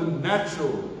realm of the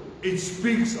natural, it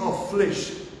speaks of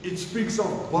flesh. It speaks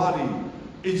of body.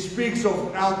 It speaks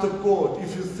of outer court.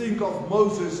 If you think of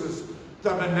Moses'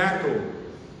 tabernacle,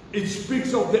 it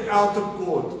speaks of the outer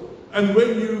court. And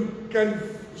when you can,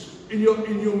 in your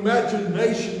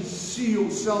imagination, see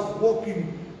yourself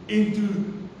walking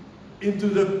into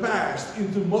the past,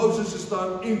 into Moses'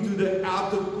 time, into the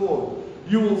outer court,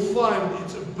 you will find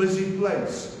it's a busy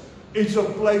place. It's a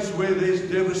place where there's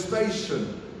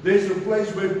devastation. There's a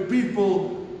place where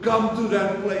people come to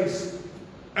that place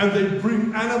and they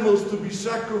bring animals to be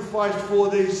sacrificed for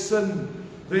their sin.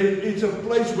 It's a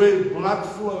place where blood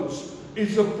flows.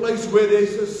 It's a place where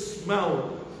there's a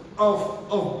smell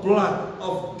of blood,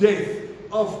 of death,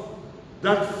 of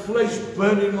that flesh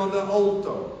burning on the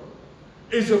altar.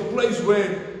 It's a place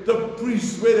where the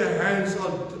priests, where their hands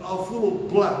are full of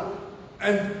blood.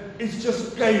 And it's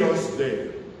just chaos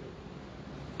there.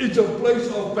 It's a place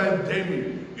of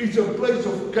pandemic. It's a place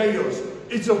of chaos.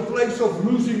 It's a place of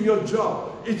losing your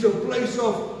job. It's a place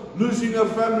of losing a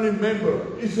family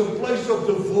member. It's a place of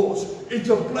divorce. It's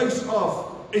a place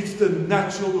of, it's the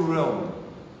natural realm.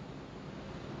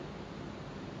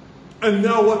 And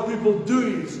now what people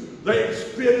do is they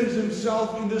experience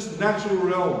themselves in this natural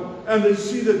realm, and they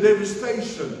see the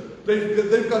devastation.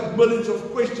 They've got millions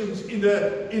of questions in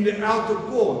the outer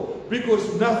court,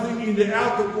 because nothing in the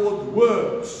outer court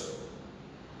works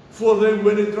for them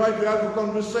when they try to have a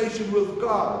conversation with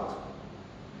God.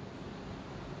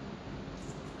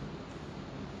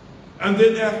 And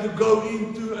then they have to go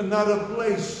into another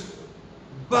place.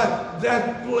 But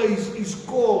that place is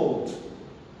called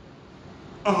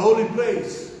a holy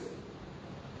place.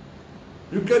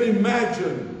 You can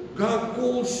imagine, God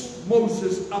calls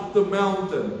Moses up the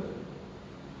mountain.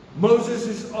 Moses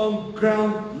is on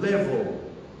ground level.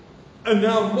 And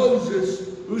now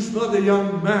Moses, who's not a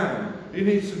young man, he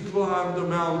needs to climb the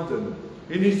mountain.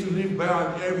 He needs to leave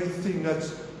behind everything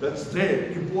that's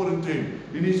there, important to him.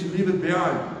 He needs to leave it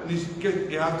behind. And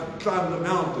you have to climb the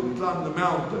mountain. You climb the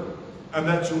mountain. And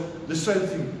that's the same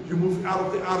thing. You move out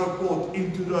of the outer court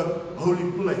into the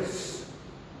holy place.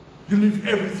 You leave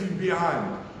everything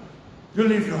behind. You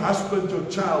leave your husband, your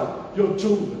child, your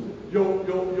children,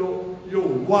 your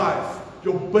wife,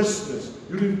 your business.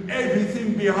 You leave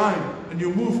everything behind and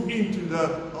you move into the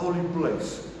holy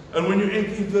place. And when you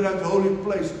enter into that holy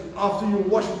place, after you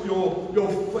wash your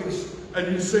face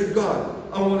and you say, God,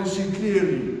 I want to see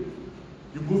clearly,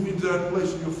 you move into that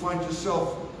place and you find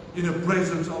yourself in the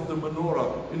presence of the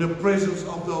menorah, in the presence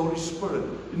of the Holy Spirit,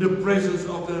 in the presence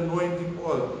of the anointing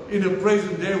oil, in the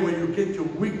presence there where you get your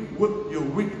wick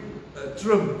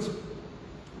trimmed.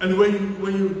 And when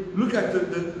you look at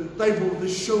the table of the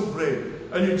showbread,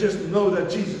 and you just know that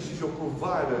Jesus is your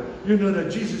provider, you know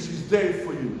that Jesus is there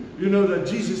for you, you know that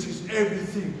Jesus is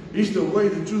everything. He's the way,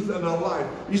 the truth, and the life.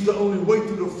 He's the only way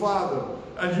to the Father.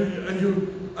 And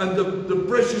the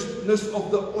preciousness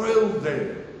of the oil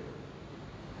there.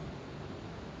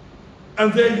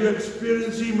 And there you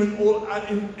experience Him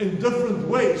in different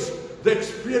ways. The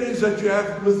experience that you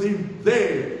have with Him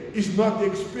there is not the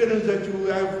experience that you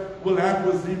will have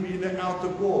with Him in the outer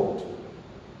court.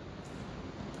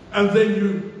 And then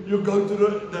you go to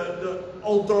the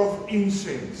altar of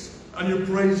incense and you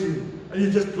praise Him and you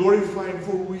just glorify Him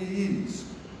for who He is.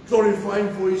 Glorify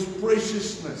Him for His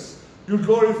preciousness. You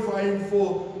glorify Him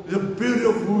for the beauty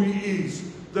of who He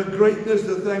is, the greatness,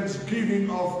 the thanksgiving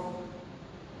of.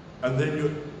 And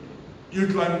then you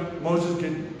climb, Moses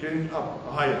getting up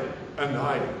higher and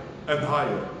higher and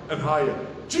higher and higher.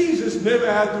 Jesus never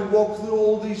had to walk through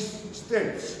all these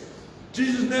steps.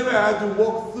 Jesus never had to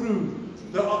walk through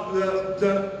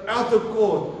the outer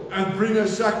court and bring a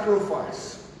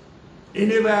sacrifice. He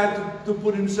never had to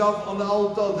put himself on the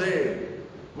altar there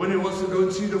when he wants to go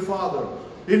and see the Father.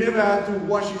 He never had to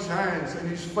wash his hands and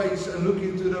his face and look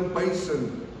into the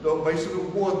basin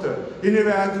of water. He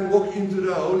never had to walk into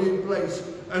the holy place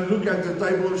and look at the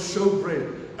table of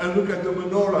showbread and look at the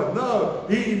menorah. No,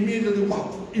 he immediately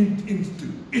walked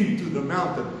into the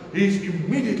mountain. He's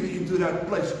immediately into that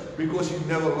place because he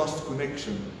never lost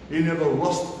connection. He never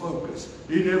lost focus.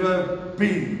 He never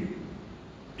been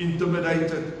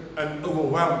intimidated and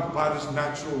overwhelmed by this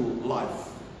natural life.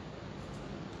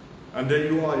 And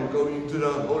there you are, you go into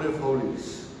the Holy of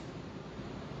Holies.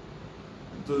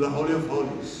 Into the Holy of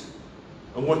Holies.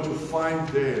 And what you find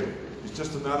there is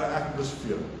just another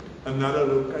atmosphere, another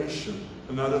location,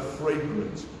 another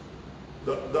fragrance.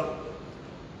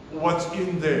 What's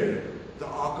in there? The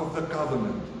Ark of the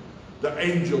Covenant, the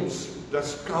angels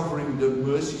that's covering the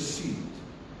mercy seat.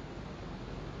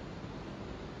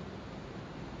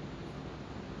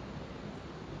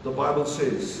 The Bible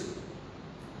says,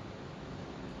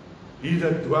 he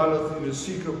that dwelleth in the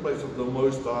secret place of the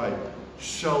Most High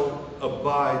shall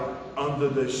abide under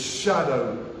the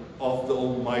shadow of the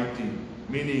Almighty.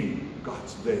 Meaning,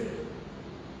 God's there.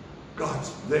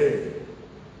 God's there.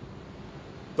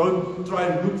 Don't try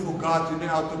and look for God in the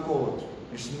outer court.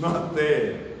 He's not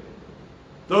there.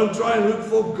 Don't try and look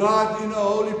for God in a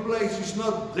holy place. He's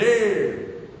not there.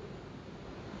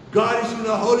 God is in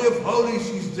the Holy of Holies.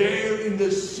 He's there in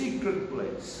the secret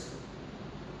place.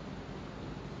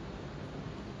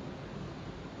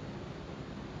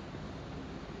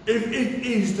 If it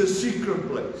is the secret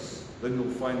place, then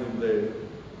you'll find Him there.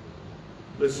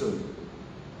 Listen.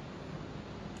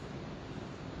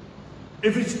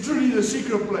 If it's truly the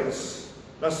secret place,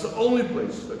 that's the only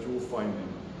place that you will find Him.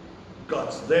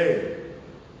 God's there.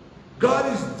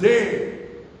 God is there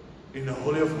in the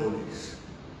Holy of Holies.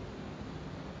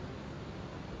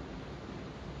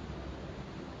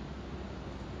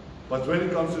 But when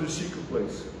it comes to the secret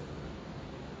place,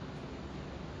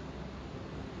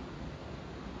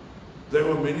 there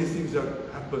were many things that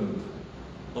happened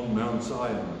on Mount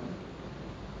Zion,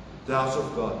 the house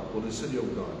of God, or the city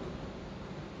of God.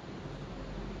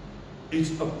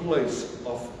 It's a place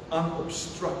of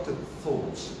unobstructed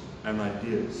thoughts and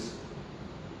ideas.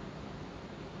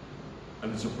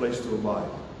 And it's a place to abide.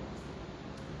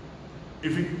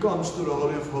 If it comes to the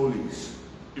Holy of Holies,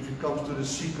 if it comes to the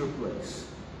secret place,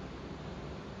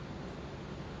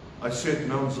 I said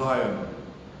Mount Zion,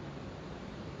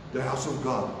 the house of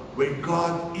God, where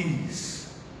God is.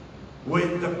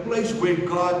 The place where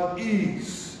God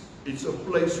is, it's a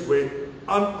place where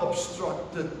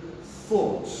unobstructed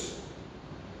thoughts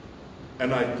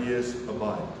and ideas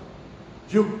abide.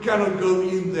 You cannot go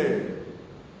in there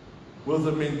with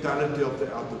the mentality of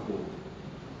the outer court.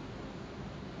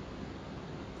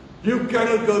 You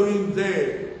cannot go in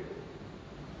there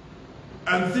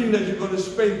and think that you're going to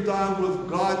spend time with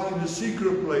God in the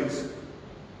secret place,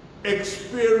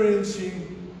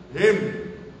 experiencing Him.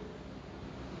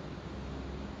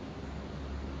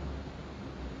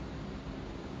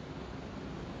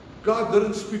 God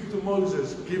didn't speak to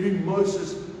Moses, giving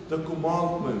Moses the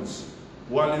commandments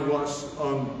while he was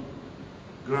on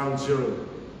ground zero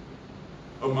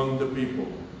among the people.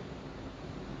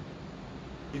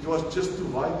 It was just too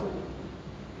vital.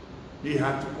 He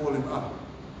had to call him up.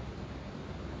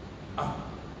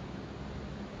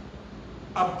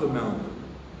 Up the mountain.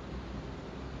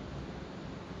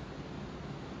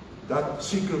 That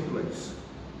secret place.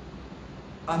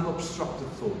 Unobstructed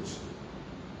thoughts.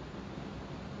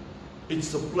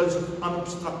 It's a place of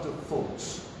unobstructed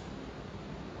thoughts.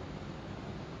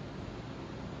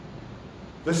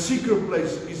 The secret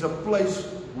place is a place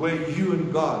where you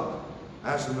and God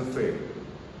has an affair.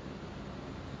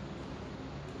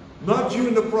 Not you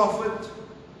and the prophet,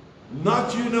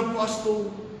 not you and the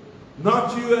apostle,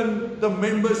 not you and the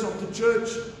members of the church,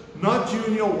 not you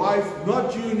and your wife,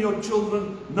 not you and your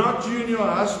children, not you and your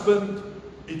husband.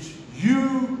 It's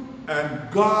you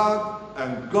and God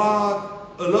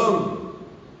alone.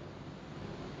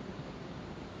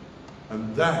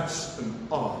 And that's an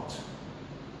art.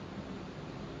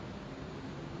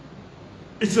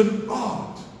 It's an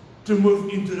art to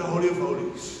move into the Holy of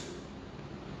Holies.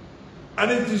 And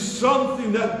it is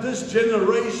something that this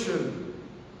generation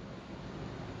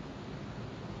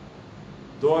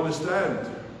don't understand.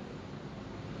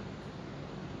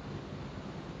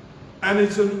 And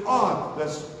it's an art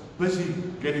that's busy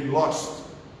getting lost.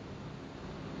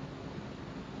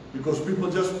 Because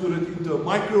people just put it into a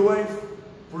microwave,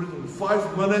 put it in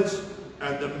 5 minutes,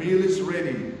 and the meal is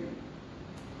ready.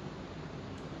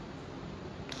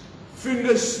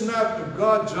 Fingers snap and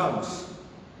God jumps.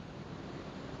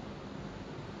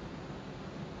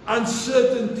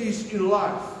 Uncertainties in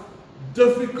life,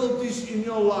 difficulties in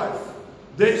your life.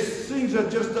 There's things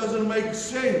that just doesn't make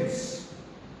sense.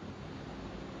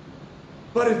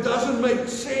 But it doesn't make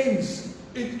sense.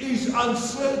 It is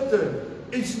uncertain.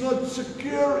 It's not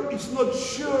secure. It's not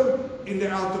sure in the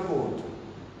outer court.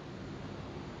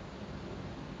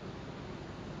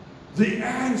 The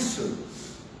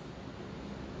answers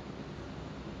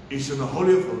is in the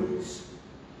Holy of Holies,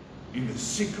 in the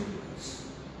secret place.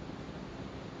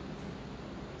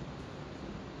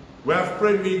 We have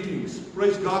prayer meetings.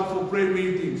 Praise God for prayer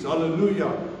meetings.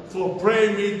 Hallelujah. For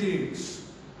prayer meetings.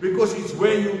 Because it's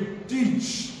where you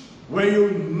teach, where you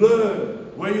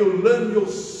learn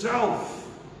yourself.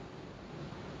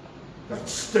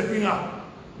 That's stepping up,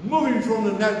 moving from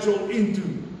the natural into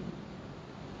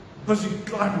busy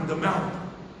climbing the mountain,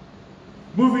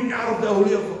 moving out of the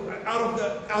holy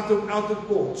outer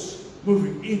courts,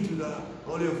 moving into the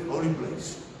holy of holy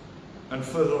place, and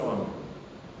further on.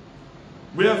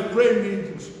 We have prayer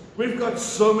meetings. We've got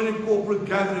so many corporate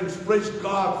gatherings. Praise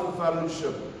God for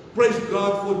fellowship. Praise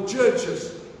God for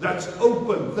churches that's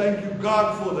open. Thank you,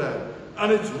 God, for that.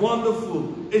 And it's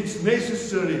wonderful. It's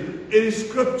necessary. It is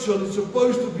scriptural. It's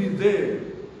supposed to be there.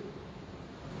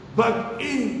 But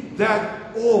in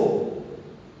that all,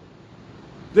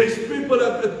 there's people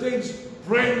that attend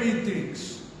prayer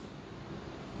meetings,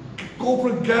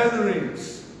 corporate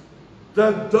gatherings,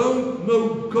 that don't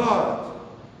know God,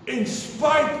 in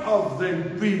spite of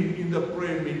them being in the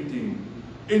prayer meeting,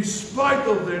 in spite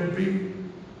of them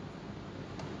being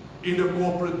in a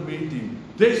corporate meeting.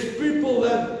 There's people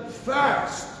that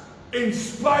fast in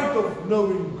spite of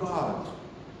knowing God.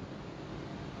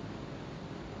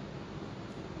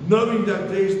 Knowing that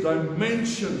there's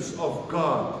dimensions of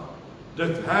God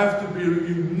that have to be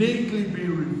uniquely be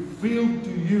revealed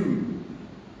to you,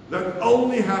 that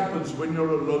only happens when you're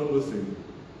alone with Him.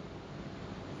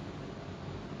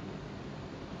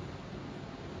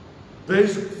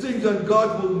 There's things that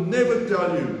God will never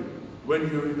tell you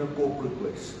when you're in a corporate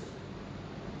place.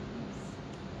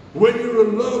 When you're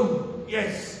alone,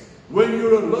 yes. When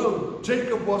you're alone,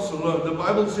 Jacob was alone. The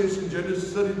Bible says in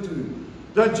Genesis 32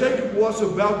 that Jacob was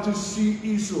about to see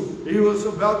Esau. He was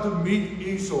about to meet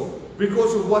Esau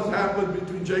because of what happened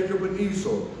between Jacob and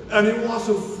Esau. And he was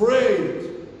afraid.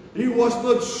 He was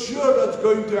not sure what's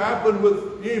going to happen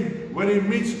with him when he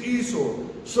meets Esau.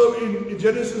 So in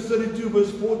Genesis 32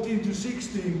 verse 14 to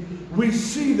 16, we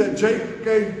see that Jacob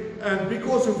came, and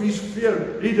because of his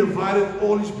fear, he divided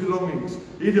all his belongings.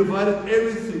 He divided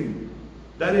everything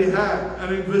that he had.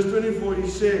 And in verse 24 he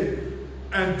said,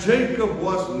 and Jacob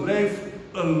was left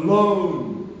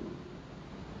alone.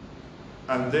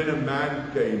 And then a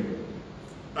man came.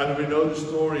 And we know the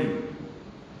story.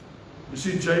 You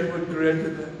see, Jacob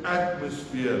created an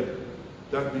atmosphere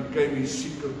that became his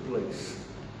secret place.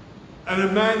 And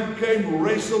a man came,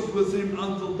 wrestled with him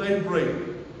until daybreak.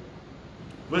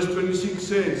 Verse 26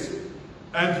 says,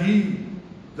 and he,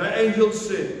 the angel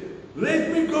said,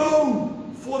 let me go,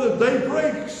 for the day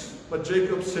breaks. But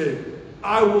Jacob said,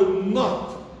 I will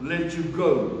not let you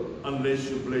go unless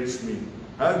you bless me.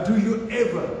 Do you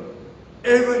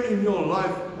ever in your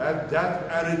life have that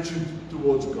attitude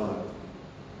towards God?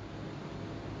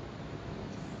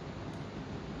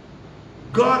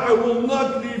 God, I will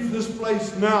not leave this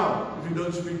place now if you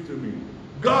don't speak to me.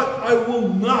 God, I will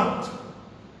not.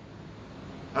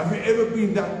 Have you ever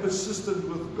been that persistent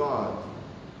with God?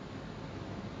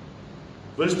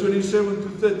 Verse 27 to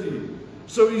 30.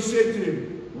 So he said to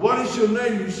him, what is your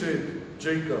name? He said,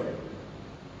 Jacob.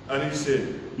 And he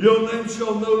said, your name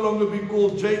shall no longer be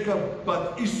called Jacob,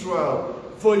 but Israel.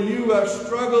 For you have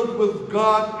struggled with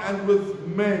God and with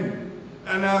men,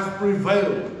 and have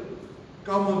prevailed.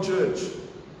 Come on, church.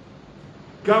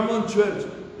 Come on, church.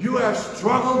 You have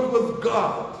struggled with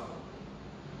God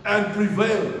and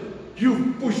prevailed.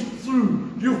 You've pushed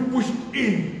through. You've pushed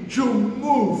in. You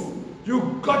moved.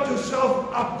 You got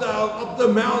yourself up the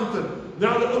mountain.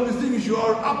 Now the only thing is you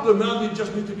are up the mountain. You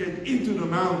just need to get into the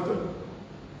mountain.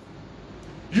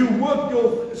 You work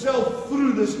yourself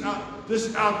through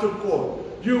this outer court.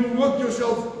 You work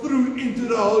yourself through into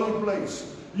the holy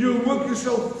place. You work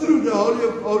yourself through the holy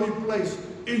of holy place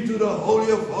into the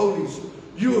holy of holies.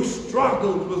 You have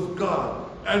struggled with God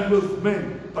and with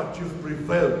men, but you've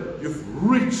prevailed. You've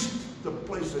reached the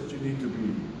place that you need to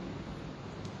be.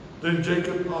 Then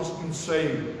Jacob asked him,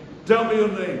 saying, tell me your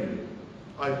name,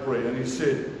 I pray. And he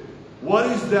said, what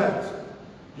is that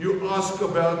you ask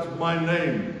about my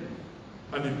name?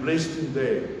 And he blessed him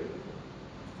there.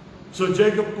 So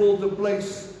Jacob called the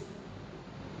place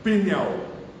Peniel,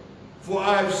 for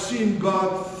I have seen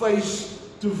God face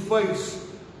to face,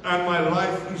 and my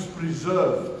life is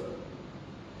preserved.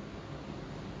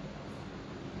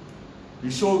 He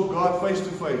saw God face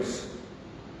to face.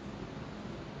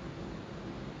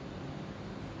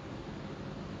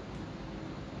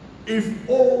 If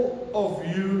all of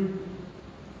you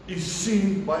is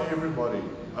seen by everybody,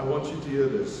 I want you to hear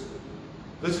this.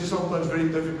 This is sometimes very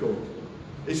difficult,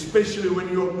 especially when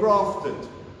you're crafted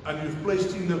and you've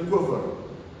placed in the quiver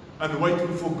and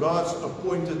waiting for God's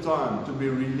appointed time to be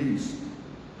released.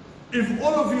 If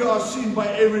all of you are seen by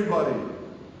everybody,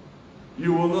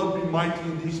 you will not be mighty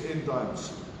in these end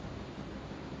times.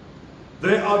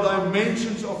 There are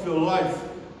dimensions of your life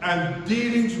and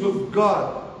dealings with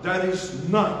God that is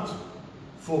not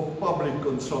for public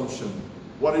consumption.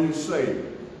 What do you say?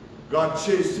 God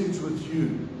shares things with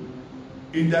you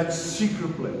in that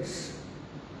secret place.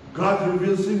 God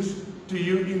reveals things to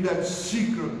you in that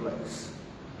secret place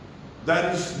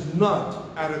that is not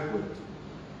adequate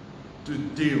to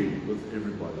deal with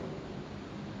everybody.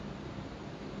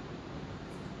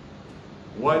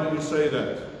 Why do you say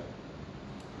that?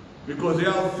 Because there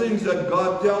are things that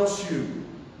God tells you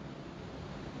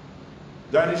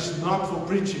that is not for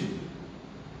preaching.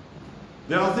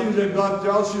 There are things that God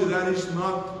tells you that is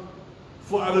not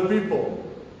for other people.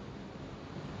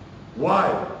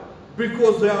 Why?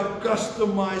 Because they are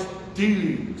customized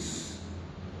dealings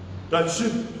that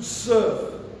should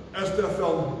serve as the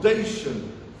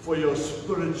foundation for your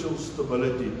spiritual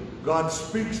stability. God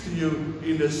speaks to you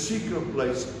in a secret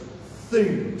place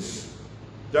things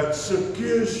that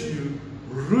secures you,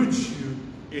 roots you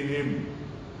in Him.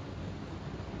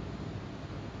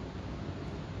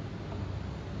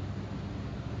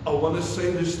 I want to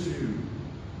say this to you,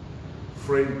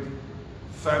 friend,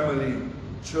 family,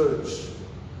 church.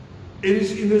 It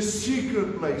is in a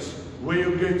secret place where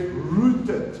you get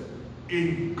rooted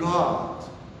in God.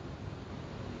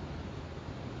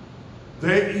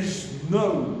 There is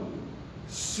no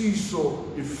seesaw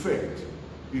effect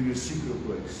in a secret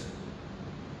place.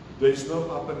 There is no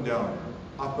up and down,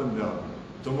 up and down.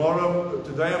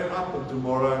 Today I'm up and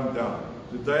tomorrow I'm down.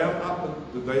 Today I'm up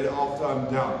and the day after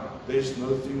I'm down. There's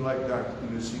nothing like that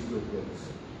in a secret place.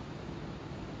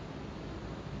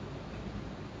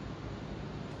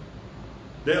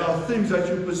 There are things that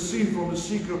you perceive from a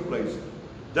secret place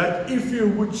that if you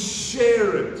would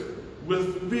share it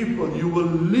with people, you will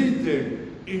lead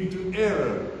them into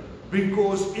error,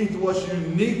 because it was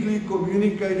uniquely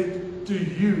communicated to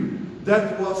you,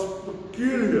 that was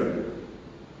peculiar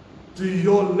to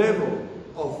your level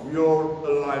of your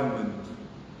alignment.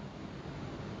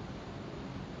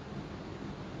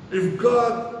 If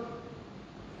God,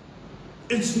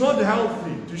 it's not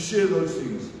healthy to share those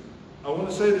things. I want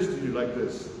to say this to you like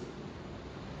this.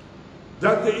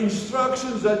 That the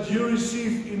instructions that you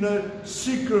receive in a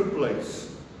secret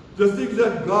place, the things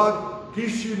that God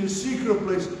gives you in a secret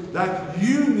place, that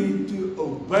you need to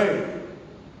obey.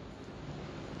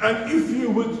 And if you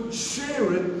would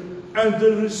share it, and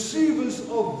the receivers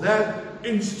of that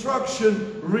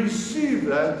instruction receive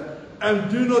that,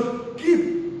 and do not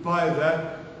keep by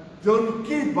that, don't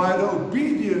keep by the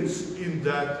obedience in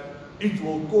that, it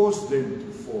will cause them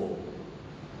to fall.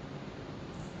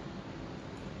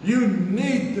 You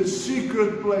need the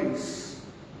secret place,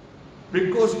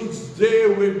 because it's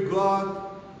there where God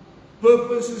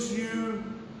purposes you,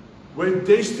 where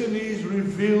destiny is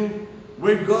revealed,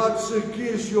 where God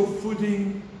secures your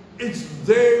footing. It's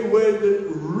there where the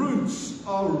roots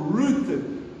are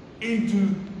rooted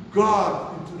into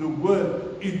God, into the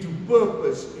Word, into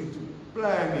purpose, into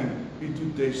planning, into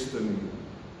destiny.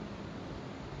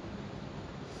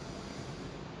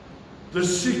 The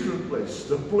secret place,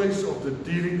 the place of the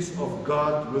dealings of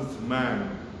God with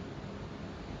man.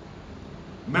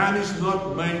 Man is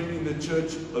not made in the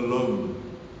church alone.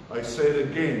 I say it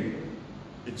again.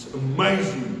 It's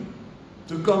amazing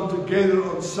to come together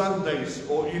on Sundays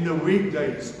or in the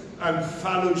weekdays and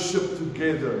fellowship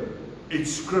together.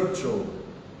 It's scriptural.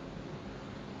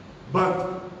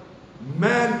 But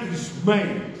man is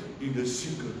made in the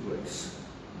secret place.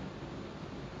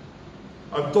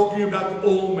 I'm talking about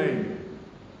all men.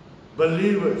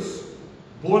 Believers,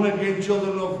 born again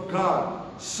children of God,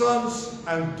 sons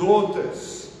and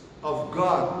daughters of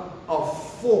God are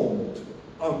formed,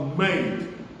 are made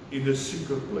in the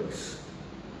secret place.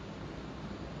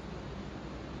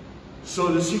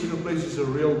 So the secret place is a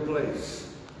real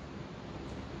place.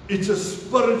 It's a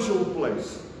spiritual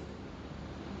place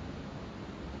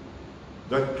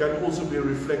that can also be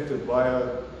reflected by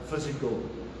a physical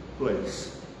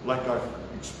place, like I've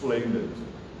explained it.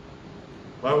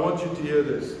 But I want you to hear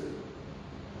this.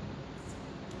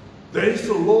 There is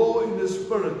a law in the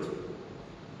Spirit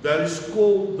that is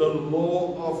called the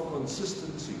law of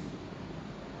consistency.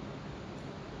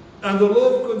 And the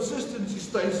law of consistency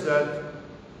states that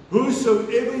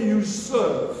whosoever you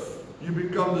serve, you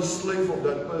become the slave of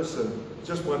that person.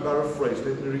 Just my paraphrase.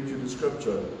 Let me read you the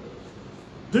scripture.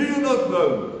 Do you not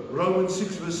know, Romans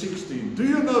 6 verse 16, do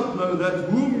you not know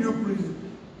that whom you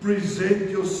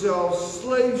present yourselves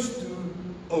slaves to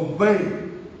obey,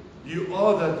 you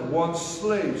are that one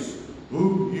slaves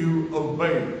whom you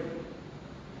obey?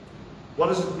 What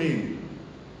does it mean?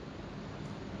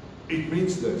 It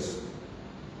means this.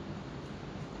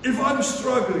 If I'm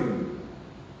struggling,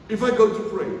 if I go to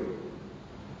pray,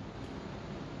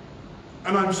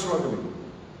 and I'm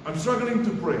struggling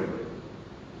to pray,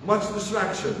 much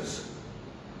distractions,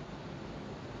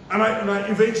 and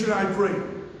eventually I pray.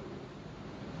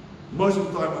 Most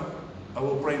of the time I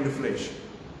will pray in the flesh.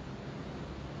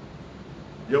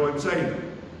 You know what I'm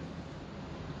saying?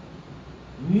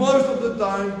 Most of the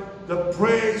time the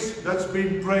prayers that's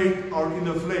been prayed are in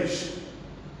the flesh.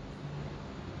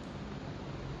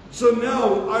 So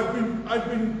now I've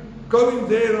been going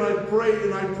there and I pray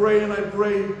and I pray and I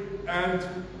pray and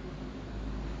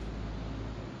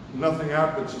nothing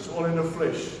happens. It's all in the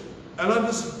flesh. And I'm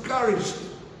discouraged.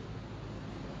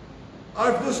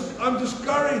 I'm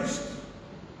discouraged.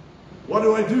 What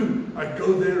do? I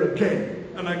go there again.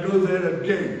 And I go there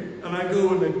again. And I go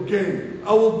and again.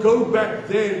 I will go back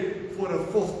there for the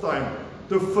 4th time,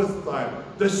 the 5th time,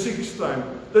 the 6th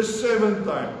time, the 7th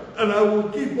time. And I will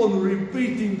keep on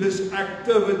repeating this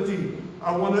activity.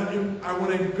 I want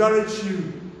to encourage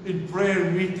you in prayer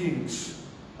meetings.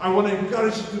 I want to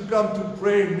encourage you to come to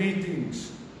prayer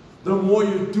meetings. The more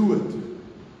you do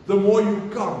it, the more you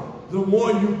come, the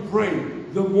more you pray,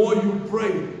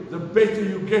 the better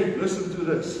you get. Listen to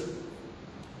this.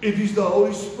 It is the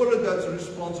Holy Spirit that's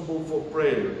responsible for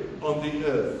prayer on the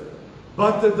earth.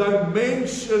 But the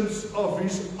dimensions of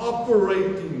His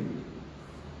operating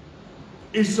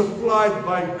is supplied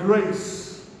by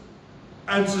grace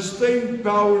and sustained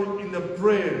power in the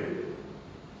prayer.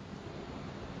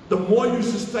 The more you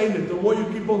sustain it, the more you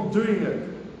keep on doing it,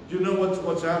 you know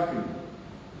what's happening?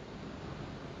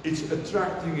 It's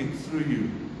attracting it through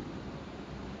you.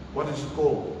 What is it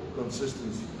called?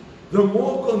 Consistency. The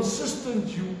more consistent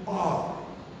you are,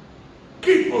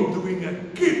 Keep on doing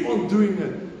it. Keep on doing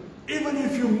it. Even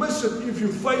if you miss it, if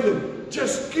you fail it,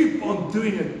 just keep on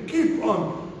doing it. Keep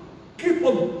on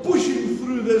pushing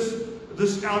through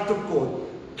this outer court.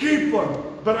 Keep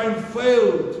on. But I'm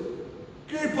failed.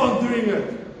 Keep on doing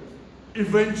it.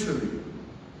 Eventually,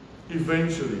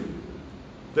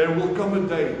 there will come a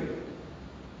day,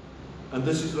 and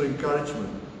this is the encouragement.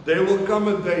 There will come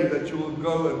a day that you will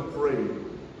go and pray,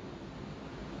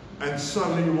 and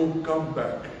suddenly you will come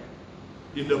back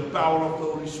in the power of the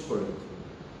Holy Spirit.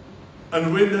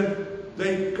 And when that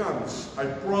day comes, I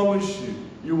promise you,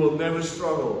 you will never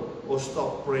struggle or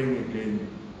stop praying again.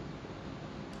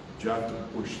 You have to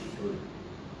push through.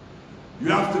 You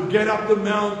have to get up the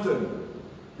mountain.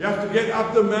 You have to get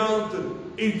up the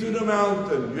mountain, into the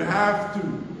mountain. You have to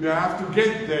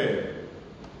get there.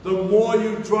 The more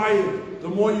you try it, the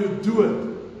more you do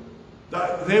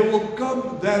it, there will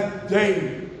come that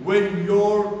day when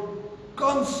your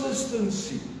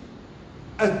consistency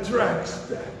attracts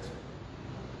that.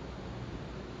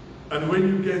 And when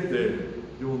you get there,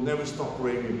 you will never stop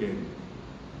praying again.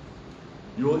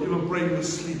 You will even pray in your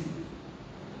sleep.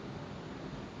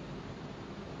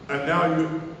 And now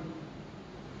you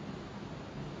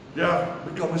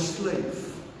become a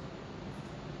slave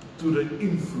to the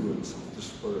influence of the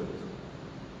Spirit.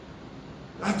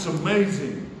 That's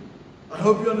amazing. I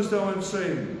hope you understand what I'm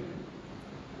saying.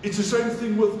 It's the same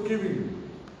thing with giving.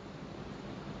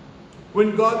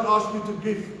 When God asks you to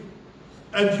give,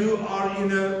 and you are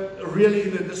really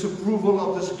in a disapproval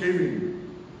of this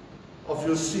giving of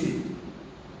your seed,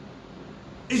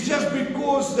 it's just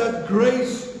because that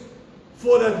grace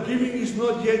for that giving is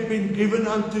not yet been given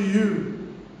unto you.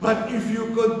 But if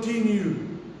you continue,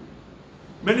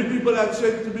 many people have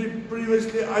said to me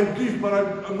previously, I give, but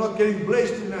I'm not getting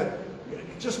blessed in that.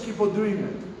 Just keep on doing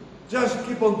it. Just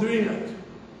keep on doing it.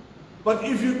 But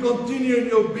if you continue in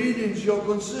your obedience, your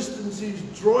consistency is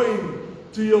drawing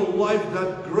to your life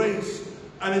that grace,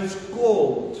 and it's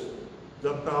called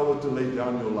the power to lay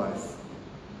down your life.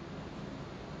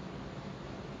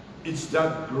 It's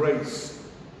that grace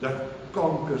that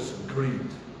conquers greed.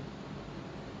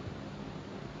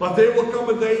 But there will come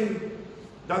a day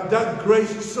that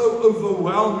grace is so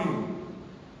overwhelming.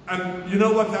 And you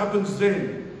know what happens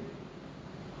then?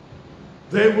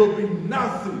 There will be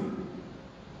nothing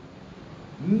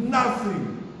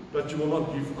that you will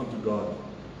not give unto God,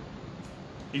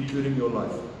 including your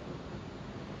life.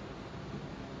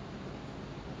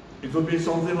 It will be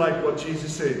something like what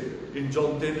Jesus said in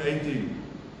John 10:18.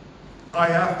 I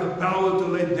have the power to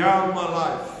lay down my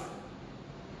life.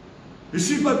 You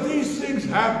see, but these things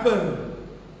happen.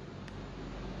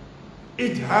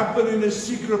 It happened in a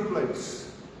secret place.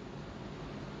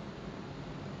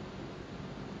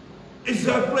 It's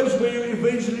that place where you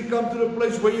eventually come to the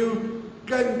place where you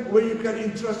can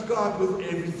entrust God with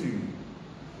everything.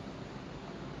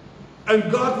 And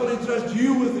God will entrust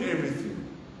you with everything.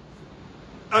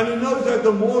 And He knows that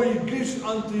the more He gives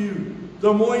unto you,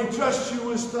 the more He trusts you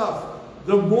with stuff,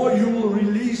 the more you will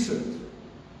release it.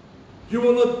 You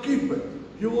will not keep it.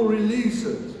 You will release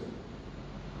it.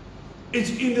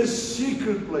 It's in the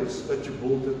secret place that you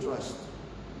build the trust.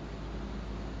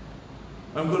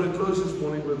 I'm going to close this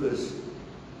morning with this.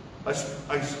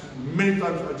 Many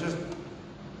times I just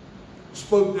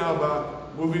spoke now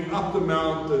about moving up the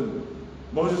mountain.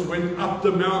 Moses went up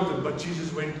the mountain, but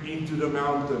Jesus went into the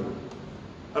mountain.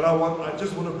 And I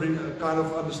just want to bring a kind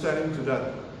of understanding to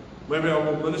that. Maybe I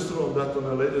will minister on that on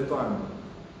a later time.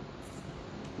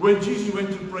 When Jesus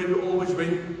went to pray, He always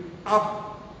went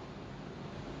up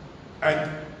and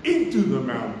into the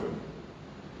mountain.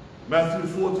 Matthew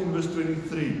 14 verse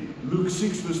 23, Luke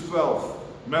 6 verse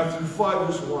 12, Matthew 5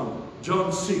 verse 1,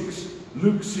 John 6,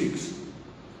 Luke 6.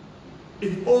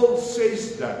 It all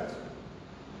says that.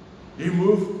 He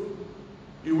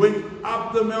went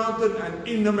up the mountain and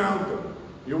in the mountain.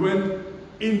 He went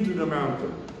into the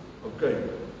mountain. Okay.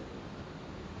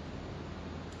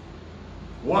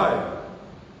 Why?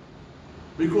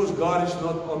 Because God is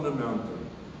not on the mountain.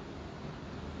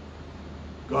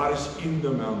 God is in the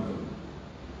mountain.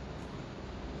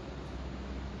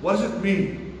 What does it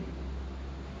mean?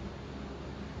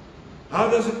 How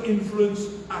does it influence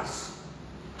us?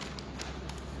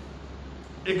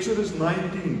 Exodus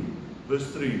 19 verse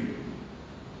 3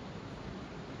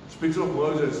 speaks of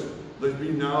Moses. They've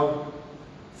been now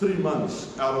 3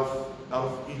 months out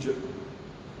of Egypt.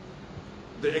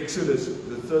 The Exodus,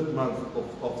 the 3rd month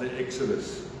of the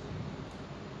Exodus.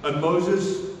 And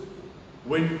Moses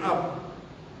went up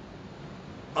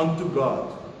unto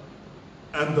God,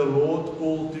 and the Lord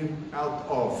called him out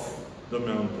of the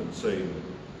mountain, saying,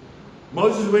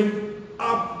 Moses went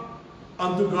up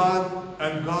unto God,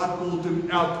 and God called him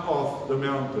out of the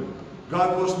mountain.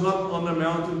 God was not on the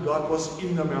mountain, God was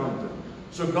in the mountain.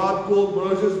 So God called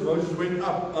Moses, Moses went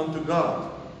up unto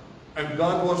God. And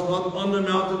God was not on the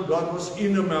mountain, God was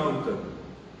in the mountain,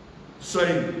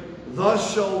 saying,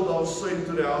 Thus shalt thou say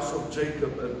to the house of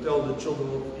Jacob, and tell the children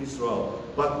of Israel.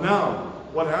 But now,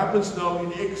 what happens now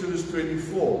in Exodus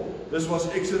 24? This was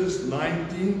Exodus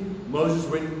 19, Moses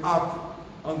went up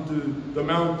unto the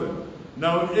mountain.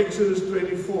 Now in Exodus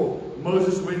 24,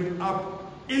 Moses went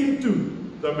up into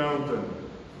the mountain,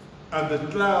 and the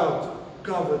cloud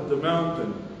covered the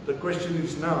mountain. The question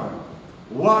is now,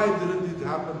 why didn't it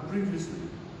happen previously?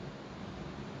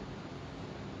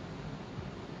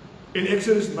 In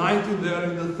Exodus 19, they are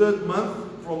in the 3rd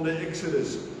month from the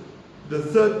Exodus, the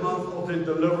 3rd month of their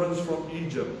deliverance from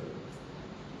Egypt.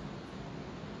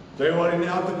 They were in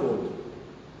outer court.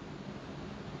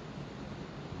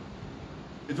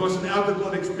 It was an outer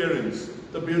court experience,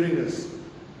 the buildingness.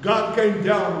 God came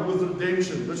down with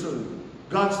redemption. Listen,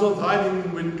 God's not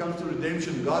hiding when it comes to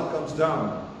redemption. God comes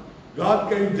down. God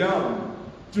came down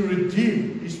to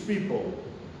redeem his people.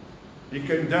 He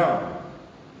came down.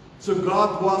 So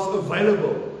God was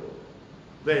available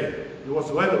there. He was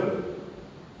available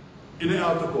in the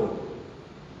outer court.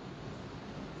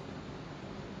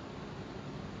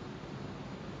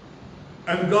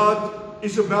 And God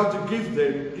is about to give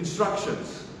them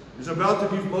instructions. He's about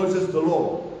to give Moses the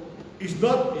law. He's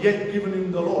not yet given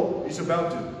him the law. He's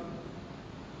about to.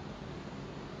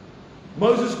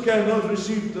 Moses cannot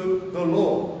receive the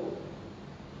law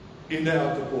in the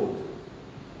outer court.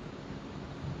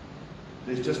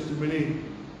 There's just too many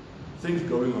things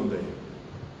going on there.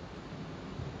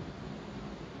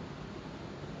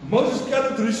 Moses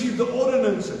cannot receive the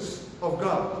ordinances of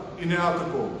God in the outer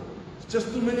court. It's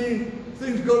just too many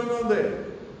things going on there.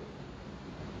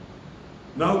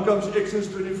 Now comes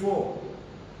Exodus 24.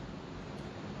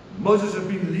 Moses has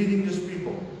been leading his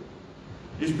people.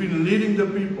 He's been leading the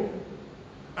people.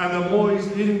 And the more he's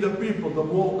leading the people, the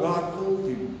more God called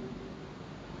him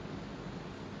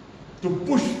to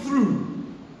push through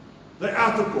the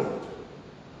outer court,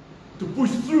 to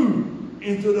push through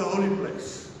into the holy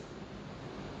place.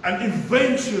 And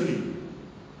eventually,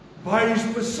 by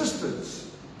his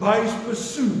persistence, by his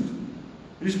pursuit,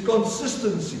 his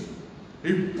consistency,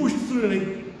 he pushed through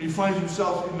and he finds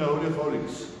himself in the Holy of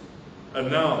Holies. And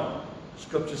now,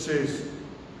 Scripture says,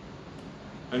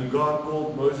 and God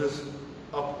called Moses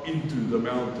up into the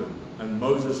mountain, and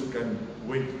Moses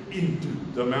went into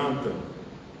the mountain.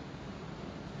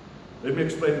 Let me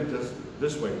explain it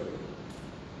this way.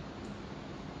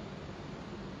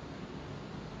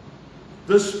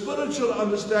 The spiritual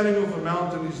understanding of a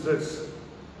mountain is this.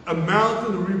 A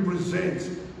mountain represents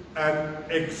an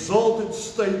exalted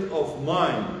state of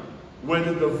mind where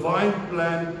the divine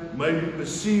plan may be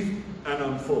perceived and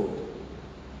unfold.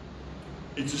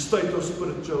 It's a state of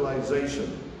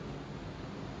spiritualization.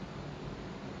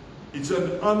 It's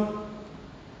an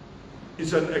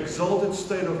exalted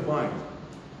state of mind.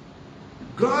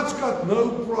 God's got no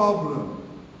problem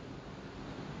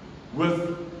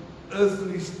with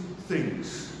earthly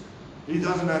things. He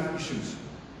doesn't have issues.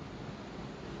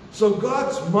 So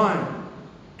God's mind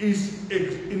is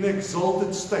in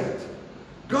exalted state.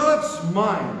 God's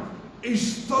mind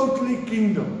is totally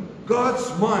kingdom. God's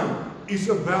mind is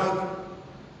about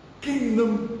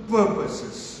kingdom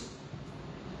purposes.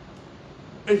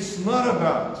 It's not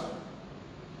about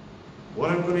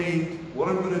what I'm going to eat, what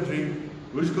I'm going to drink,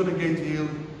 who's going to get healed,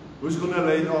 who's going to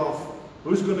lay off,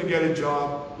 who's going to get a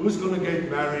job, who's going to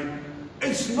get married.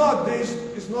 It's not this,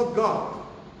 it's not God.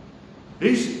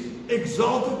 His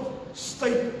exalted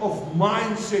state of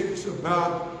mindset is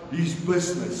about his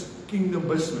business, kingdom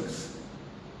business.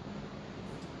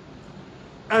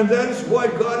 And that is why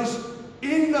God is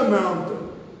in the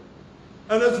mountain.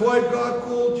 And that's why God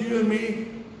called you and me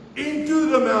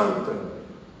into the mountain.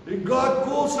 And God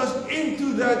calls us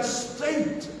into that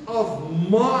state of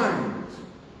mind.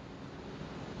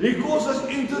 He calls us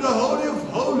into the Holy of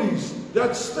Holies,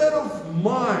 that state of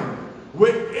mind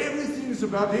where everything is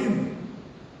about Him.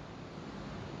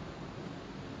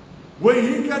 Where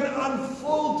He can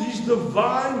unfold His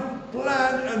divine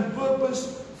plan and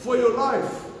purpose for your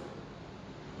life.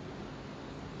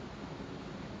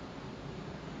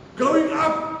 Going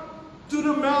up to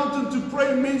the mountain to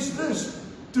pray means this: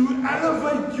 to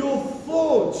elevate your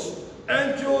thoughts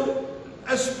and your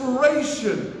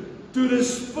aspiration to the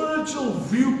spiritual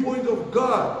viewpoint of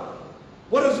God.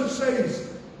 What does it say?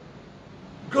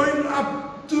 Going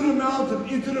up to the mountain,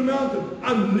 into the mountain.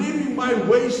 I'm leaving my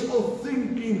ways of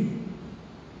thinking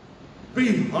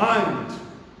behind.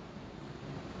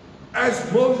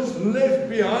 as Moses left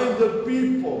behind the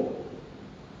people.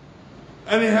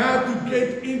 And he had to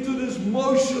get into this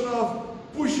motion of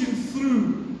pushing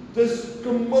through this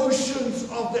commotions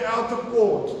of the outer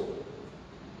court.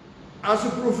 As a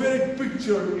prophetic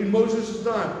picture in Moses'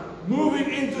 time,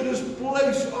 moving into this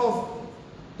place of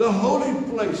the holy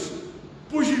place,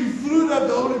 pushing through that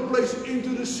holy place into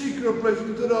the secret place,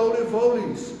 into the Holy of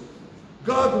Holies.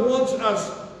 God wants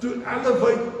us to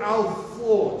elevate our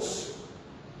thoughts,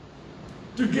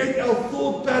 to get our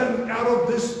thought pattern out of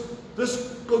this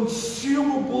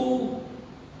consumable,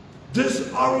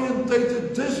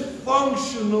 disorientated,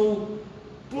 dysfunctional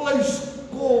place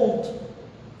called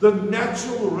the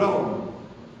natural realm,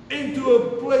 into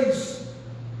a place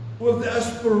with the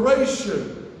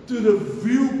aspiration to the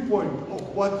viewpoint of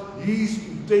what His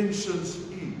intentions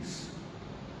is.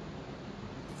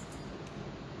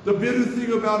 The beautiful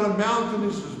thing about a mountain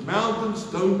is mountains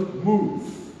don't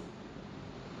move.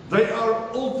 They are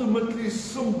ultimately a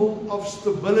symbol of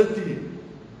stability.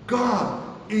 God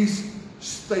is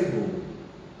stable.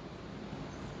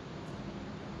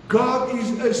 God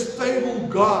is a stable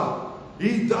God.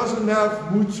 He doesn't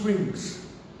have mood swings.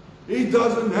 He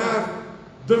doesn't have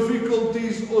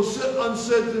difficulties or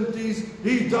uncertainties.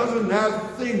 He doesn't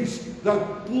have things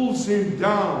that pulls Him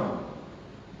down.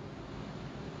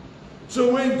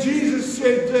 So when Jesus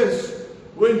said this,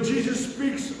 when Jesus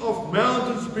speaks of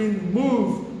mountains being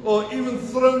moved or even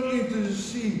thrown into the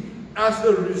sea as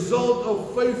a result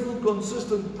of faithful,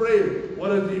 consistent prayer, what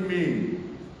did He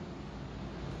mean?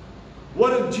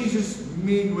 What did Jesus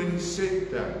mean when He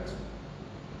said that?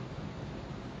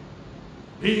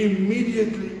 He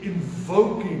immediately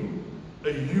invoking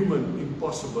a human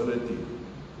impossibility.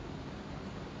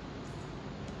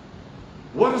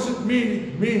 What does it mean?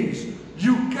 It means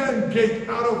you can get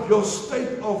out of your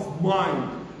state of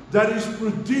mind that is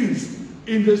produced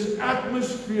in this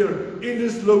atmosphere, in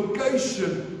this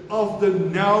location of the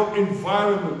now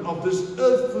environment, of this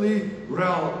earthly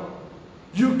realm.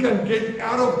 You can get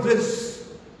out of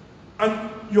this,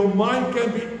 and your mind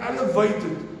can be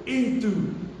elevated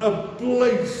into a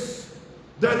place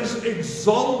that is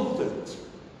exalted,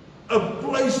 a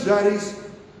place that is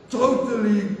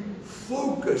totally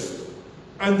focused,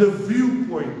 and the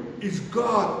viewpoint is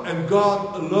God and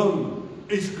God alone.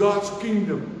 It's God's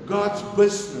kingdom, God's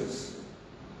business.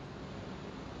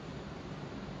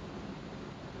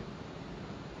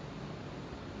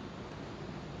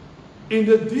 In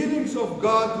the dealings of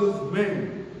God with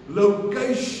men,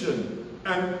 location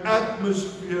and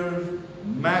atmosphere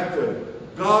matter.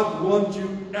 God wants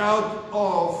you out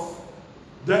of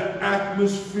the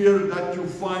atmosphere that you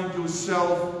find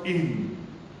yourself in.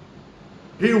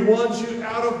 He wants you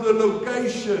out of the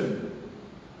location.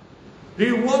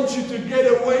 He wants you to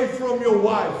get away from your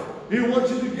wife. He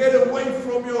wants you to get away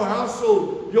from your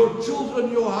household, your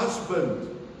children, your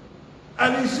husband.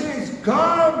 And He says,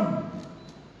 come.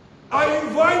 I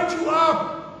invite you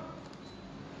up.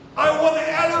 I want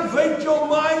to elevate your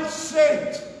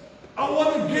mindset. I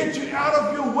want to get you out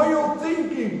of your way of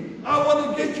thinking. I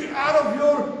want to get you out of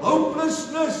your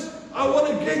hopelessness. I want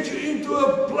to get you into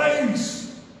a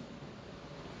place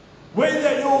where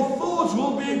that your thoughts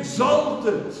will be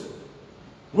exalted,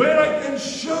 where I can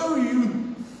show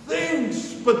you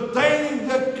things pertaining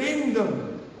to the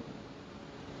kingdom.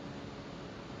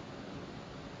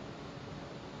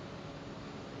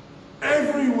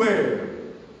 Everywhere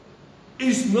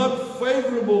is not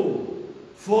favorable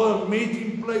for a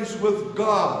meeting place with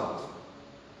God.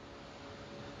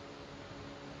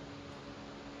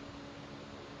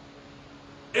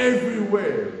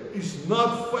 Everywhere is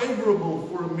not favorable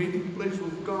for a meeting place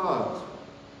with God.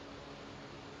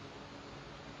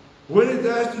 When it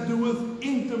has to do with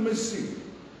intimacy,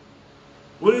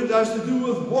 when it has to do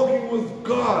with walking with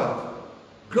God,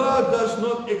 God does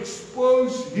not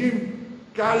expose Him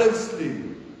callously.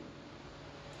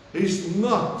 He's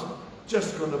not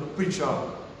just going to pitch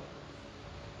up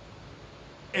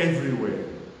everywhere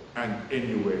and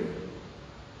anywhere.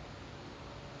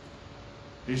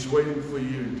 He's waiting for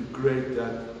you to create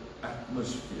that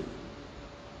atmosphere,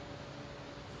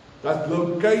 that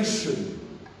location,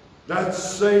 that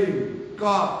saying,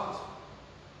 God,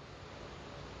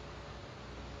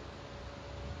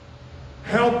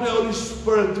 help me, Holy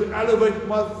Spirit, to elevate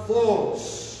my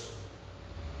thoughts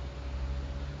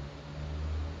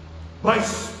by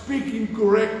speaking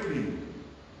correctly,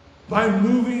 by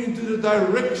moving into the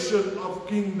direction of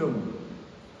kingdom.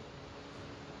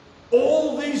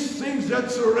 All these things that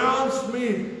surrounds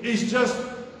me is just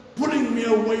pulling me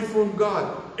away from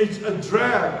God. It's a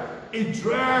drag. It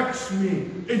drags me.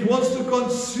 It wants to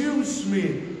consume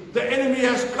me. The enemy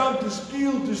has come to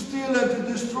steal, to steal, and to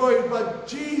destroy. But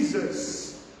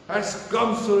Jesus has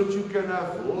come so that you can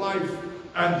have life,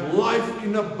 and life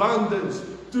in abundance,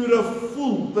 to the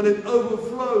full, that it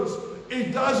overflows.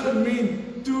 It doesn't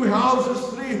mean 2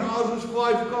 houses, 3 houses,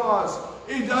 5 cars.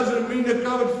 It doesn't mean a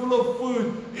cupboard full of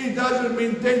food. It doesn't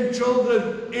mean 10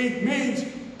 children. It means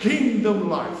kingdom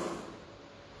life.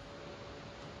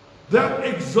 That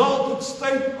exalted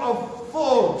state of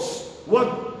thoughts,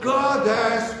 what God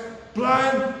has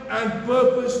planned and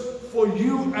purposed for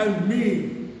you and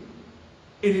me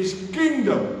in His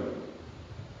kingdom.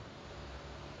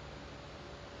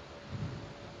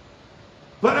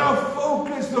 But our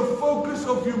focus, the focus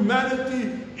of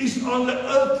humanity, is on the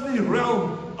earthly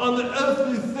realm, on the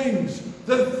earthly things,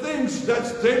 the things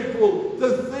that's temporal,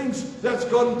 the things that's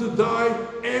going to die,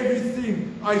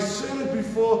 everything. I said it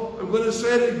before, I'm going to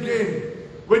say it again.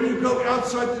 When you go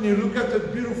outside and you look at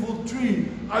that beautiful tree,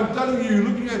 I'm telling you, you're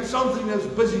looking at something that's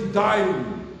busy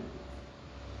dying.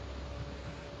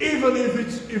 Even if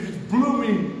it's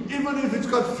blooming, even if it's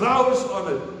got flowers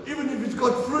on it, even if it's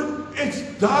got fruit, it's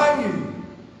dying.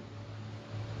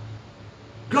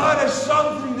 God has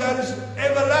something that is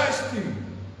everlasting.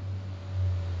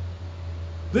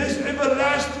 There's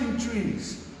everlasting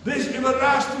trees. There's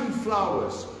everlasting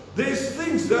flowers. There's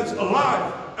things that's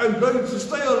alive and going to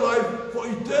stay alive for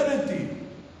eternity.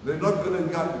 They're not going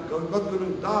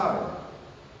to die.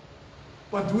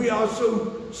 But we are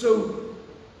so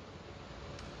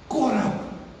caught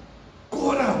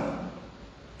up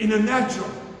in the natural.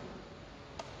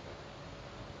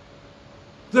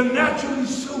 The natural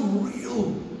is so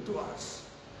real to us.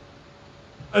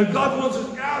 And God wants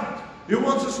us out. He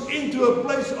wants us into a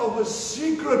place of a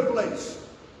secret place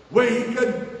where He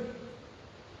can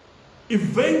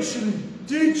eventually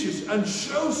teach us and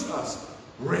shows us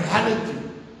reality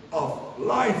of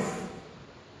life.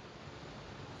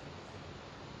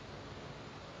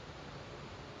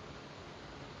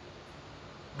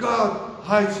 God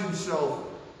hides Himself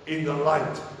in the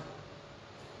light.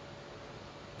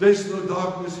 There's no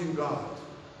darkness in God.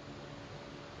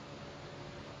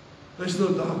 There's no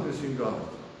darkness in God.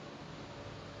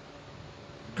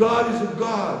 God is a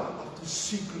God of the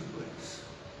secret place.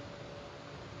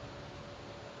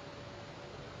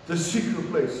 The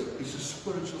secret place is a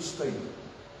spiritual state.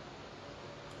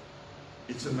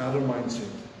 It's another mindset.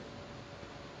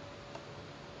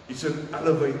 It's an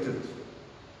elevated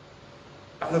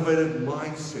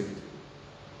mindset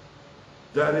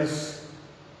that is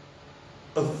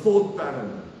a thought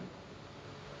pattern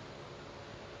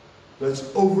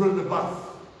that's over and above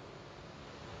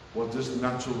what this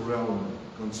natural realm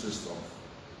consists of.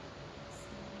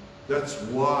 That's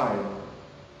why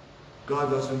God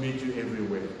doesn't meet you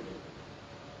everywhere.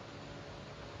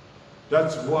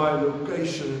 That's why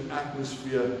location and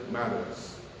atmosphere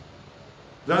matters.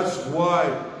 That's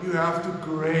why you have to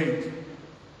create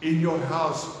in your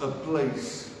house a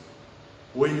place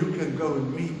where you can go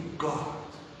and meet God.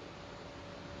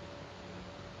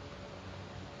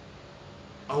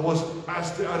 I was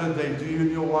asked the other day, do you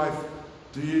and your wife,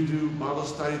 do you do Bible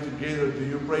study together? Do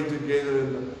you pray together?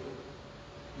 And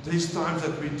there's times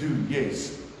that we do,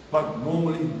 yes. But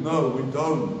normally, no, we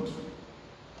don't.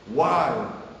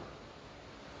 Why?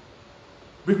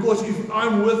 Because if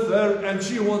I'm with her and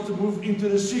she wants to move into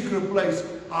the secret place,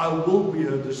 I will be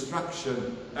a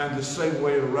distraction, and the same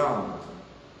way around.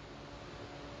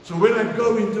 So when I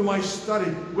go into my study,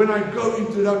 when I go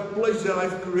into that place that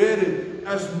I've created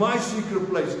as my secret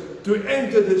place, to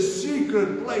enter the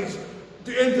secret place,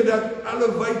 to enter that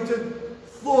elevated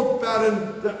thought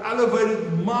pattern, the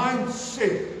elevated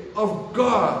mindset of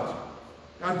God,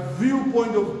 that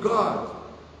viewpoint of God,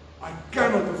 I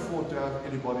cannot afford to have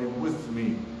anybody with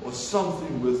me or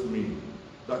something with me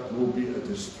that will be a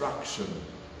distraction.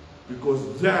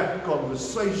 Because that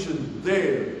conversation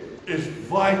there is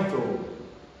vital.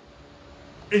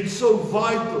 It's so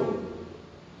vital.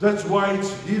 That's why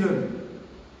it's hidden.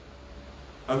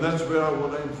 And that's where I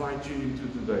want to invite you into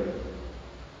today.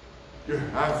 You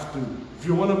have to. If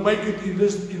you want to make it in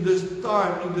this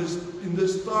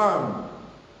time,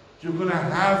 you're going to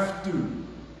have to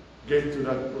get to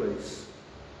that place.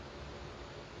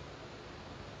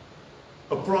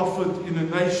 A prophet in a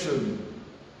nation,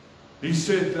 he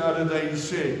said the other day, he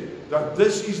said that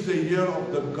this is the year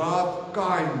of the God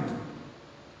kind.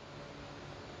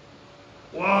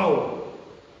 Wow!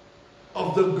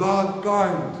 Of the God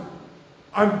kind.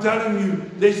 I'm telling you,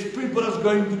 there's people that's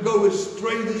going to go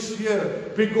astray this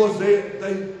year because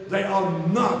they are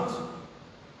not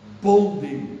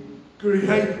building,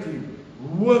 creating,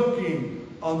 working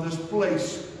on this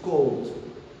place called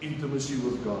intimacy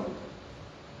with God.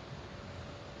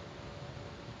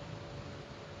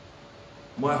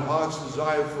 My heart's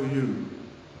desire for you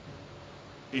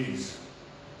is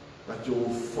that you'll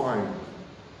find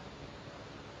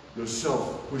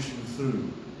yourself pushing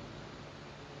through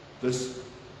this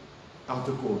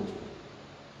outer court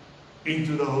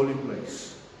into the holy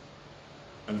place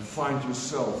and find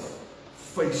yourself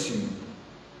facing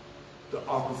the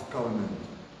Ark of Covenant,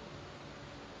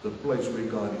 the place where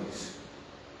God is.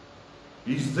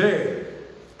 He's there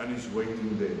and He's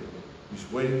waiting there. He's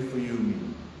waiting for you and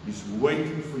me. He's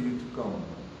waiting for you to come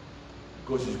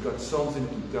because He's got something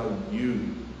to tell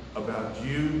you about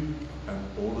you and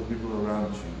all the people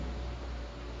around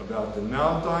you, about the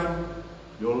now time,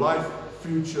 your life,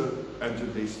 future, and your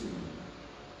destiny.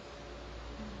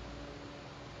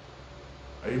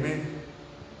 Amen.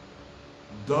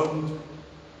 Don't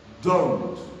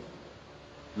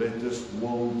let this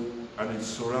world and its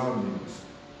surroundings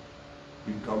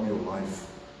become your life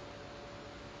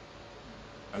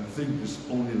and think this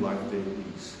only life there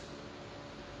is.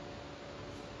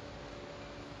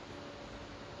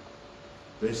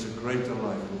 There's a greater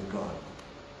life with God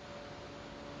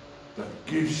that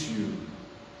gives you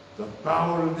the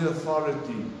power and the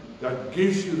authority, that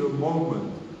gives you the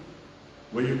moment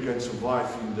where you can survive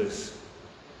in this.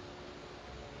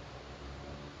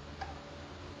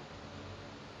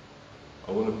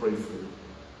 I want to pray for you.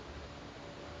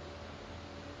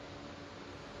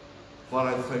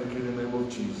 Father, I thank you in the name of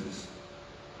Jesus.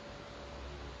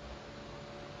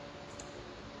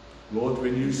 Lord,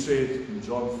 when you said in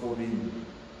John 14,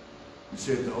 you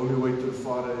said the only way to the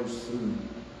Father is through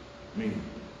me.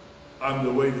 I'm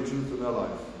the way, the truth, and the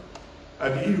life.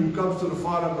 And he who comes to the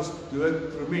Father must do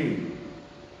it through me.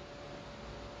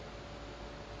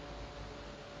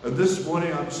 And this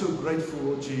morning I'm so grateful,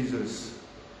 Lord Jesus,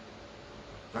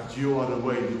 that you are the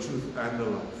way, the truth, and the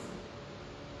life.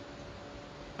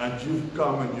 And you've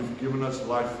come and you've given us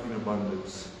life in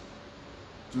abundance,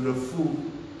 to the full,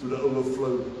 to the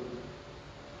overflow.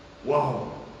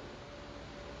 Wow,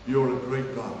 you're a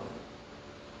great God.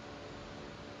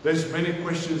 There's many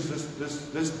questions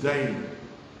this day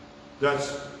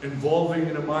that's involving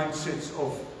in the mindsets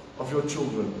of your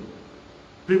children.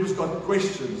 People's got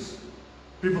questions.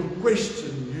 People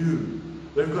question you.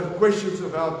 They've got questions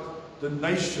about the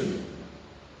nation,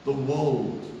 the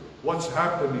world, what's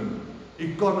happening,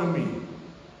 economy.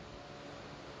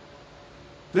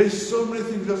 There's so many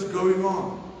things that's going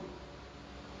on.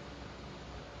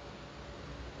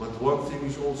 But one thing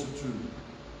is also true.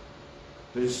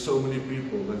 There's so many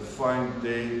people that find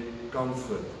their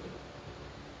comfort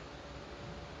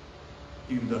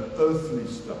in the earthly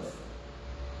stuff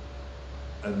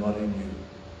and not in you.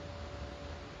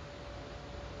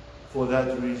 For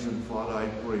that reason, Father, I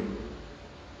pray.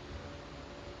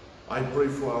 I pray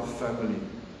for our family,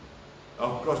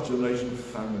 our cross-generation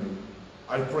family.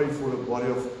 I pray for the body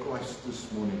of Christ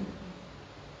this morning.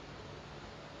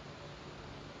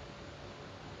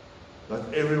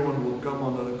 That everyone will come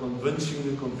under the convincing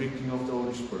and convicting of the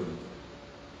Holy Spirit.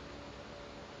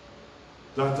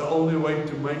 That the only way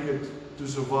to make it, to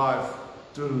survive,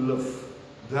 to live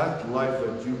that life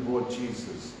that you brought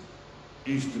Jesus,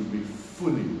 is to be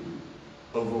fully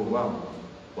overwhelmed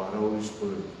by the Holy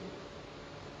Spirit.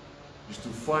 Is to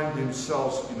find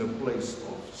themselves in a place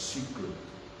of secret,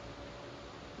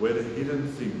 where the hidden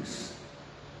things,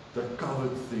 the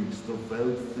covered things, the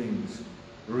veiled things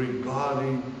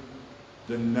regarding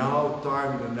the now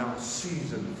time, the now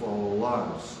season for our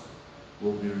lives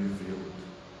will be revealed.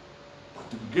 But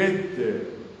to get there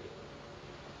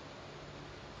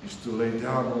is to lay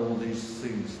down all these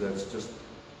things that's just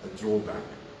a drawback.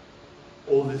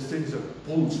 All the things that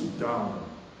pulls you down,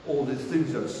 all the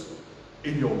things that's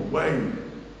in your way.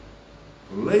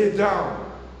 Lay it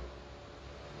down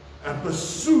and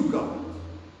pursue God.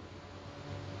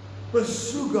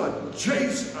 Pursue God.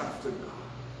 Chase after God.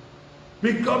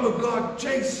 Become a God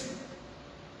chaser.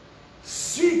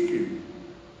 Seek Him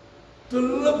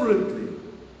deliberately,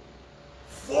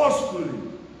 forcefully.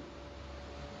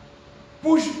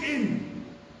 Push in.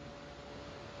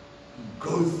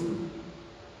 Go through.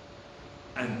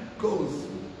 And go through.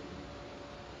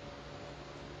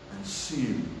 And see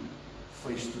Him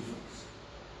face to face.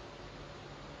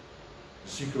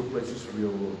 The secret place is real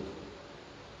world.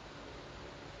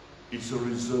 It's a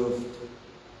reserved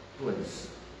place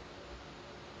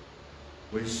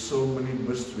where so many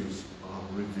mysteries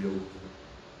are revealed.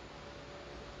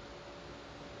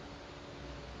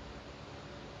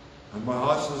 And my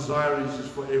heart's desire is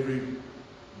just for every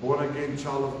born-again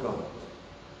child of God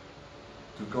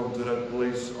to come to that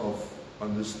place of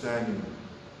understanding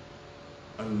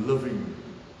and living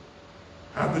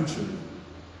habitually,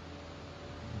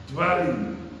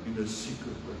 dwelling in a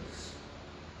secret place.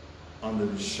 under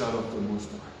the shadow of the Most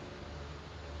High.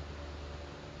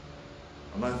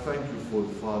 And I thank you for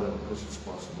it, Father, because it's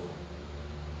possible.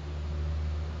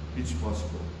 It's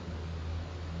possible.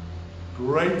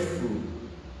 Grateful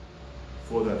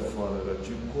for that, Father, that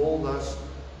you called us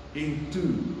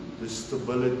into the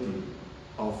stability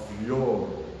of your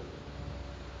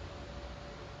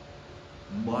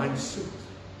mindset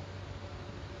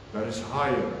that is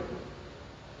higher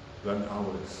than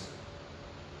ours.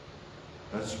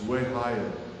 That's way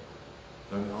higher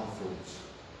than our thoughts.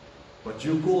 But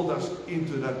you called us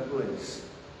into that place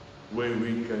where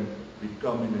we can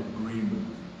become in agreement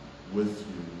with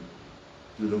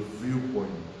you to the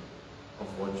viewpoint of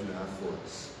what you have for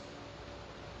us.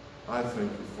 I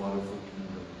thank you, Father, for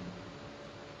kingdom.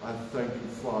 I thank you,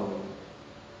 Father,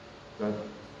 that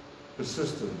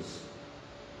persistence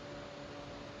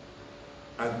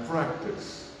and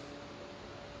practice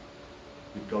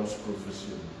becomes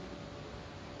proficient.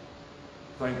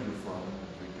 Thank you, Father,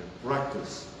 that we can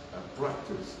practice and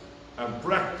practice and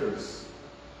practice,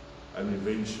 and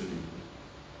eventually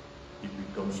it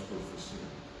becomes proficient.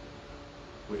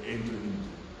 We enter into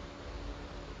it,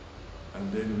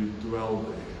 and then we dwell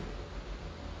there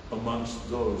amongst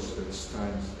those that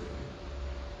stands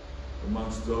there,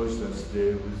 amongst those that's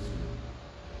there with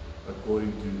you,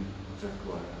 according to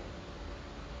Zechariah.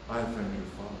 I thank you,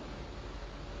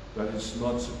 Father, that it's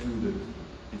not secluded,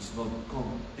 it's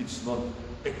not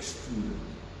excluded,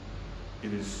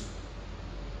 it is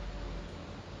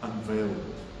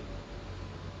unveiled.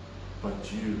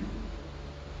 But you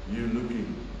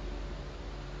looking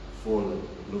for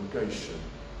location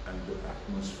and the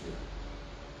atmosphere.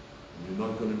 And you're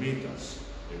not going to meet us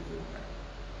everywhere.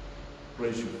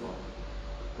 Praise you, Father.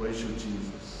 Praise you,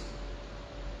 Jesus.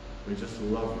 We just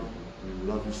love you.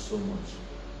 We love you so much.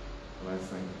 And I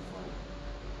thank you, Father.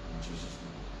 In Jesus'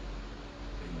 name.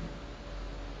 Amen.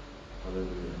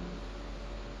 Hallelujah.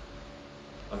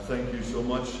 I thank you so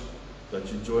much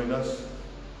that you join us.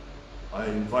 I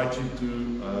invite you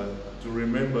to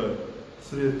remember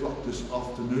 3 o'clock this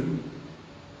afternoon.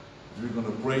 We're going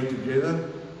to pray together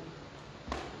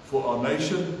for our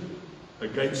nation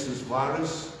against this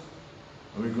virus.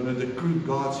 And we're going to decree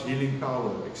God's healing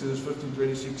power. Exodus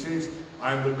 15:26 says,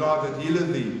 I am the God that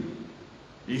healeth thee.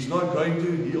 He's not going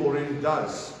to, he already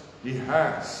does. He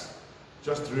has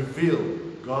just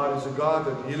revealed. God is a God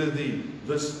that healeth thee.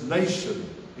 This nation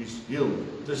is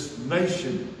healed. This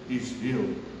nation is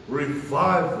healed.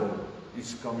 Revival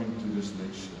is coming to this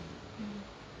nation.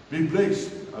 Be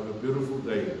blessed. Have a beautiful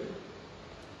day.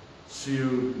 See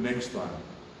you next time.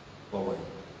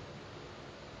 Bye-bye.